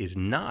tonight is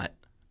not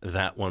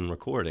that one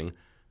recording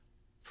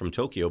from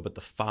Tokyo, but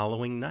the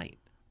following night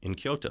in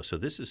Kyoto. So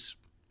this is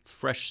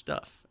fresh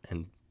stuff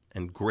and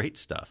great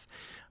stuff.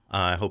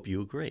 I hope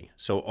you agree.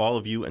 So all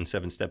of you and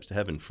 7 Steps to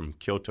Heaven from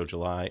Kyoto,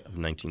 July of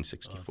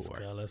 1964.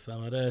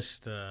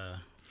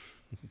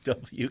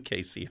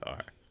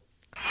 WKCR.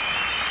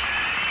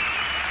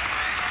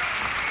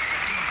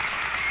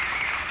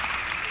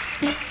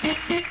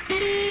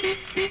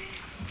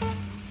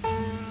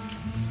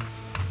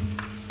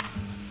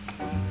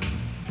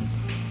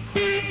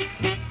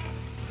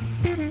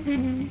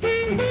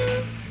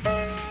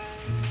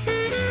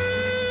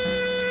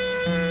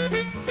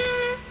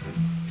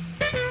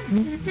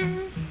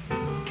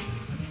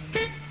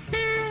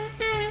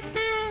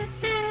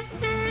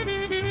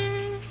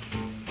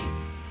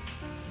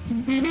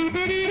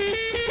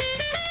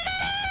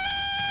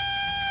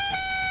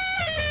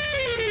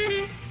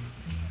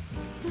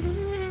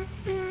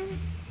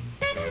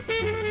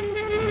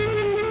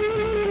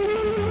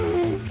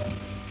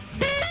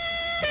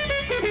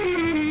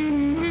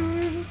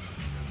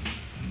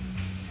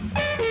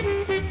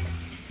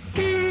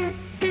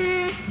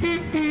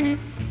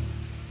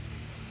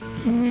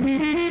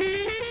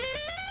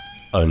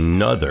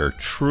 Another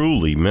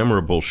truly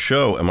memorable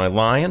show. Am I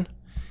lying?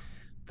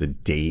 The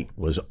date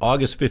was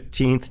August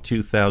 15th,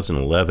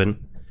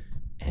 2011.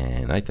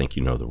 And I think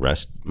you know the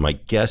rest. My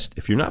guest,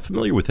 if you're not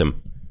familiar with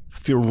him,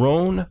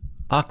 Firon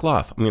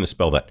Aklaf. I'm going to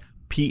spell that.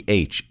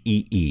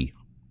 P-H-E-E-R-O-A-N.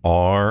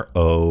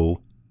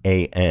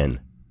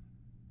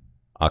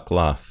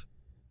 Aklaf.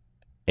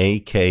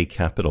 A-K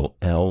capital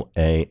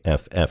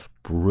L-A-F-F.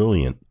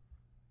 Brilliant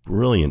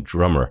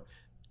drummer.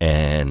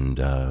 And,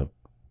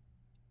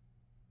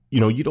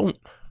 you don't,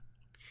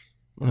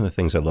 one of the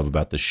things I love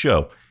about the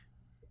show,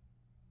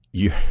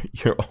 you're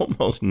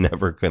almost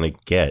never going to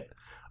get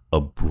a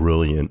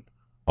brilliant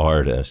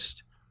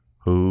artist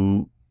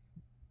who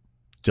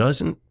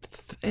doesn't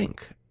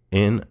think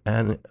in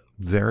a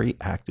very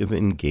active,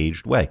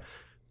 engaged way.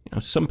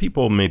 Some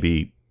people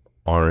maybe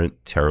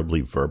aren't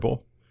terribly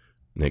verbal,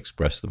 and they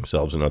express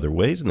themselves in other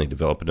ways, and they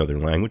develop another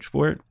language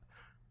for it,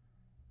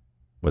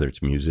 whether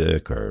it's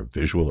music or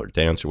visual or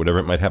dance or whatever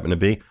it might happen to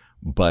be,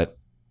 but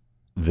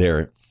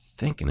they're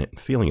thinking it and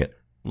feeling it.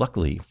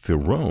 Luckily,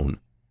 Firon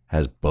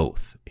has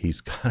both.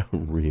 He's got a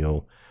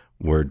real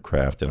word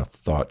craft and a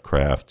thought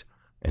craft,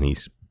 and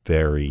he's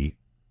very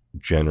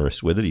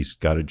generous with it. He's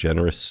got a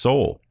generous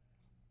soul.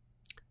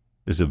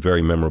 This is a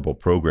very memorable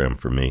program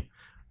for me.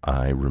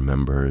 I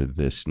remember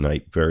this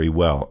night very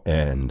well.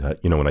 And,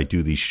 when I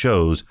do these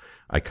shows,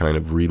 I kind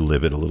of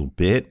relive it a little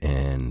bit,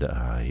 and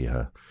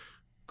I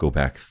go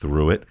back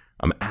through it.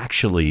 I'm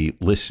actually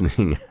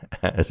listening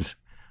as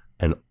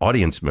an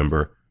audience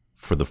member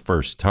for the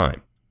first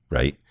time,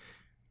 right?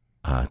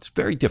 It's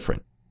very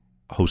different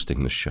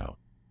hosting the show.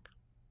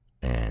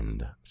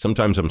 And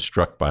sometimes I'm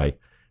struck by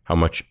how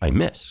much I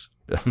miss.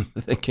 I'm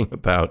thinking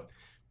about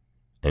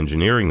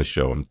engineering the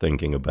show. I'm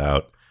thinking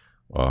about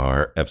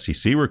our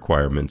FCC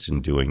requirements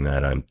in doing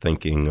that. I'm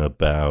thinking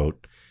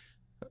about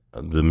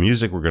the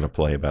music we're going to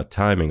play, about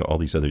timing, all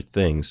these other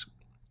things.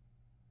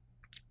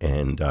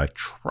 And I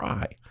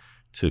try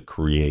to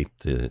create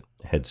the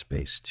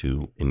headspace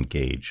to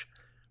engage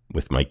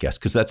with my guests,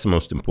 because that's the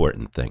most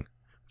important thing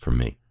for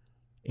me.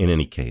 In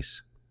any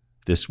case,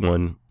 this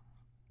one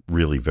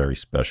really very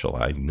special.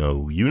 I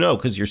know you know,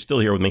 because you're still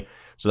here with me.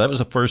 So that was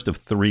the first of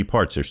 3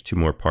 parts. There's 2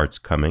 more parts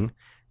coming,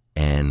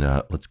 and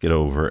let's get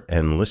over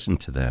and listen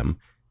to them.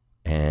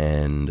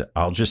 And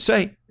I'll just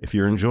say, if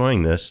you're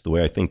enjoying this the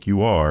way I think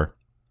you are,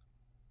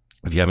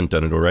 if you haven't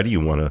done it already, you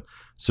want to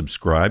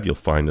subscribe. You'll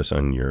find us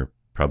on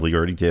probably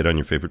already did on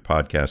your favorite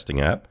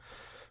podcasting app.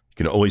 You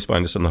can always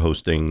find us on the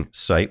hosting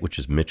site, which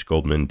is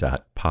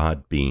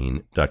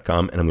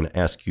mitchgoldman.podbean.com. And I'm going to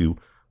ask you,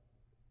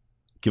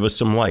 give us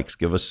some likes,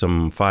 give us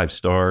some 5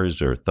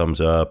 stars or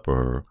thumbs up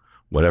or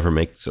whatever,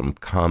 make some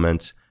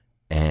comments.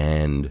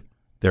 And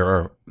there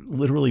are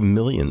literally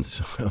millions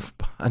of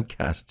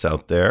podcasts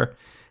out there,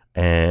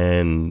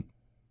 and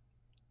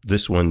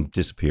this one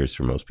disappears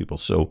for most people.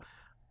 So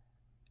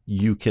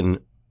you can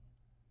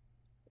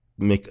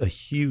make a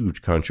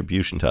huge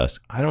contribution to us.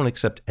 I don't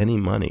accept any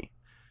money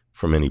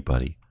from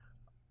anybody.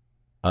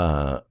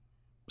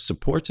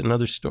 Support's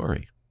another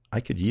story. I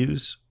could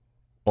use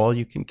all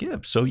you can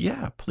give. So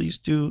yeah, please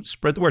do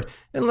spread the word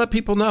and let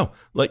people know.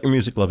 Let your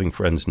music loving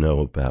friends know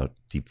about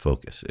Deep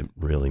Focus. It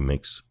really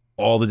makes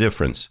all the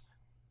difference.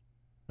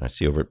 I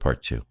see you over at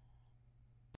part 2.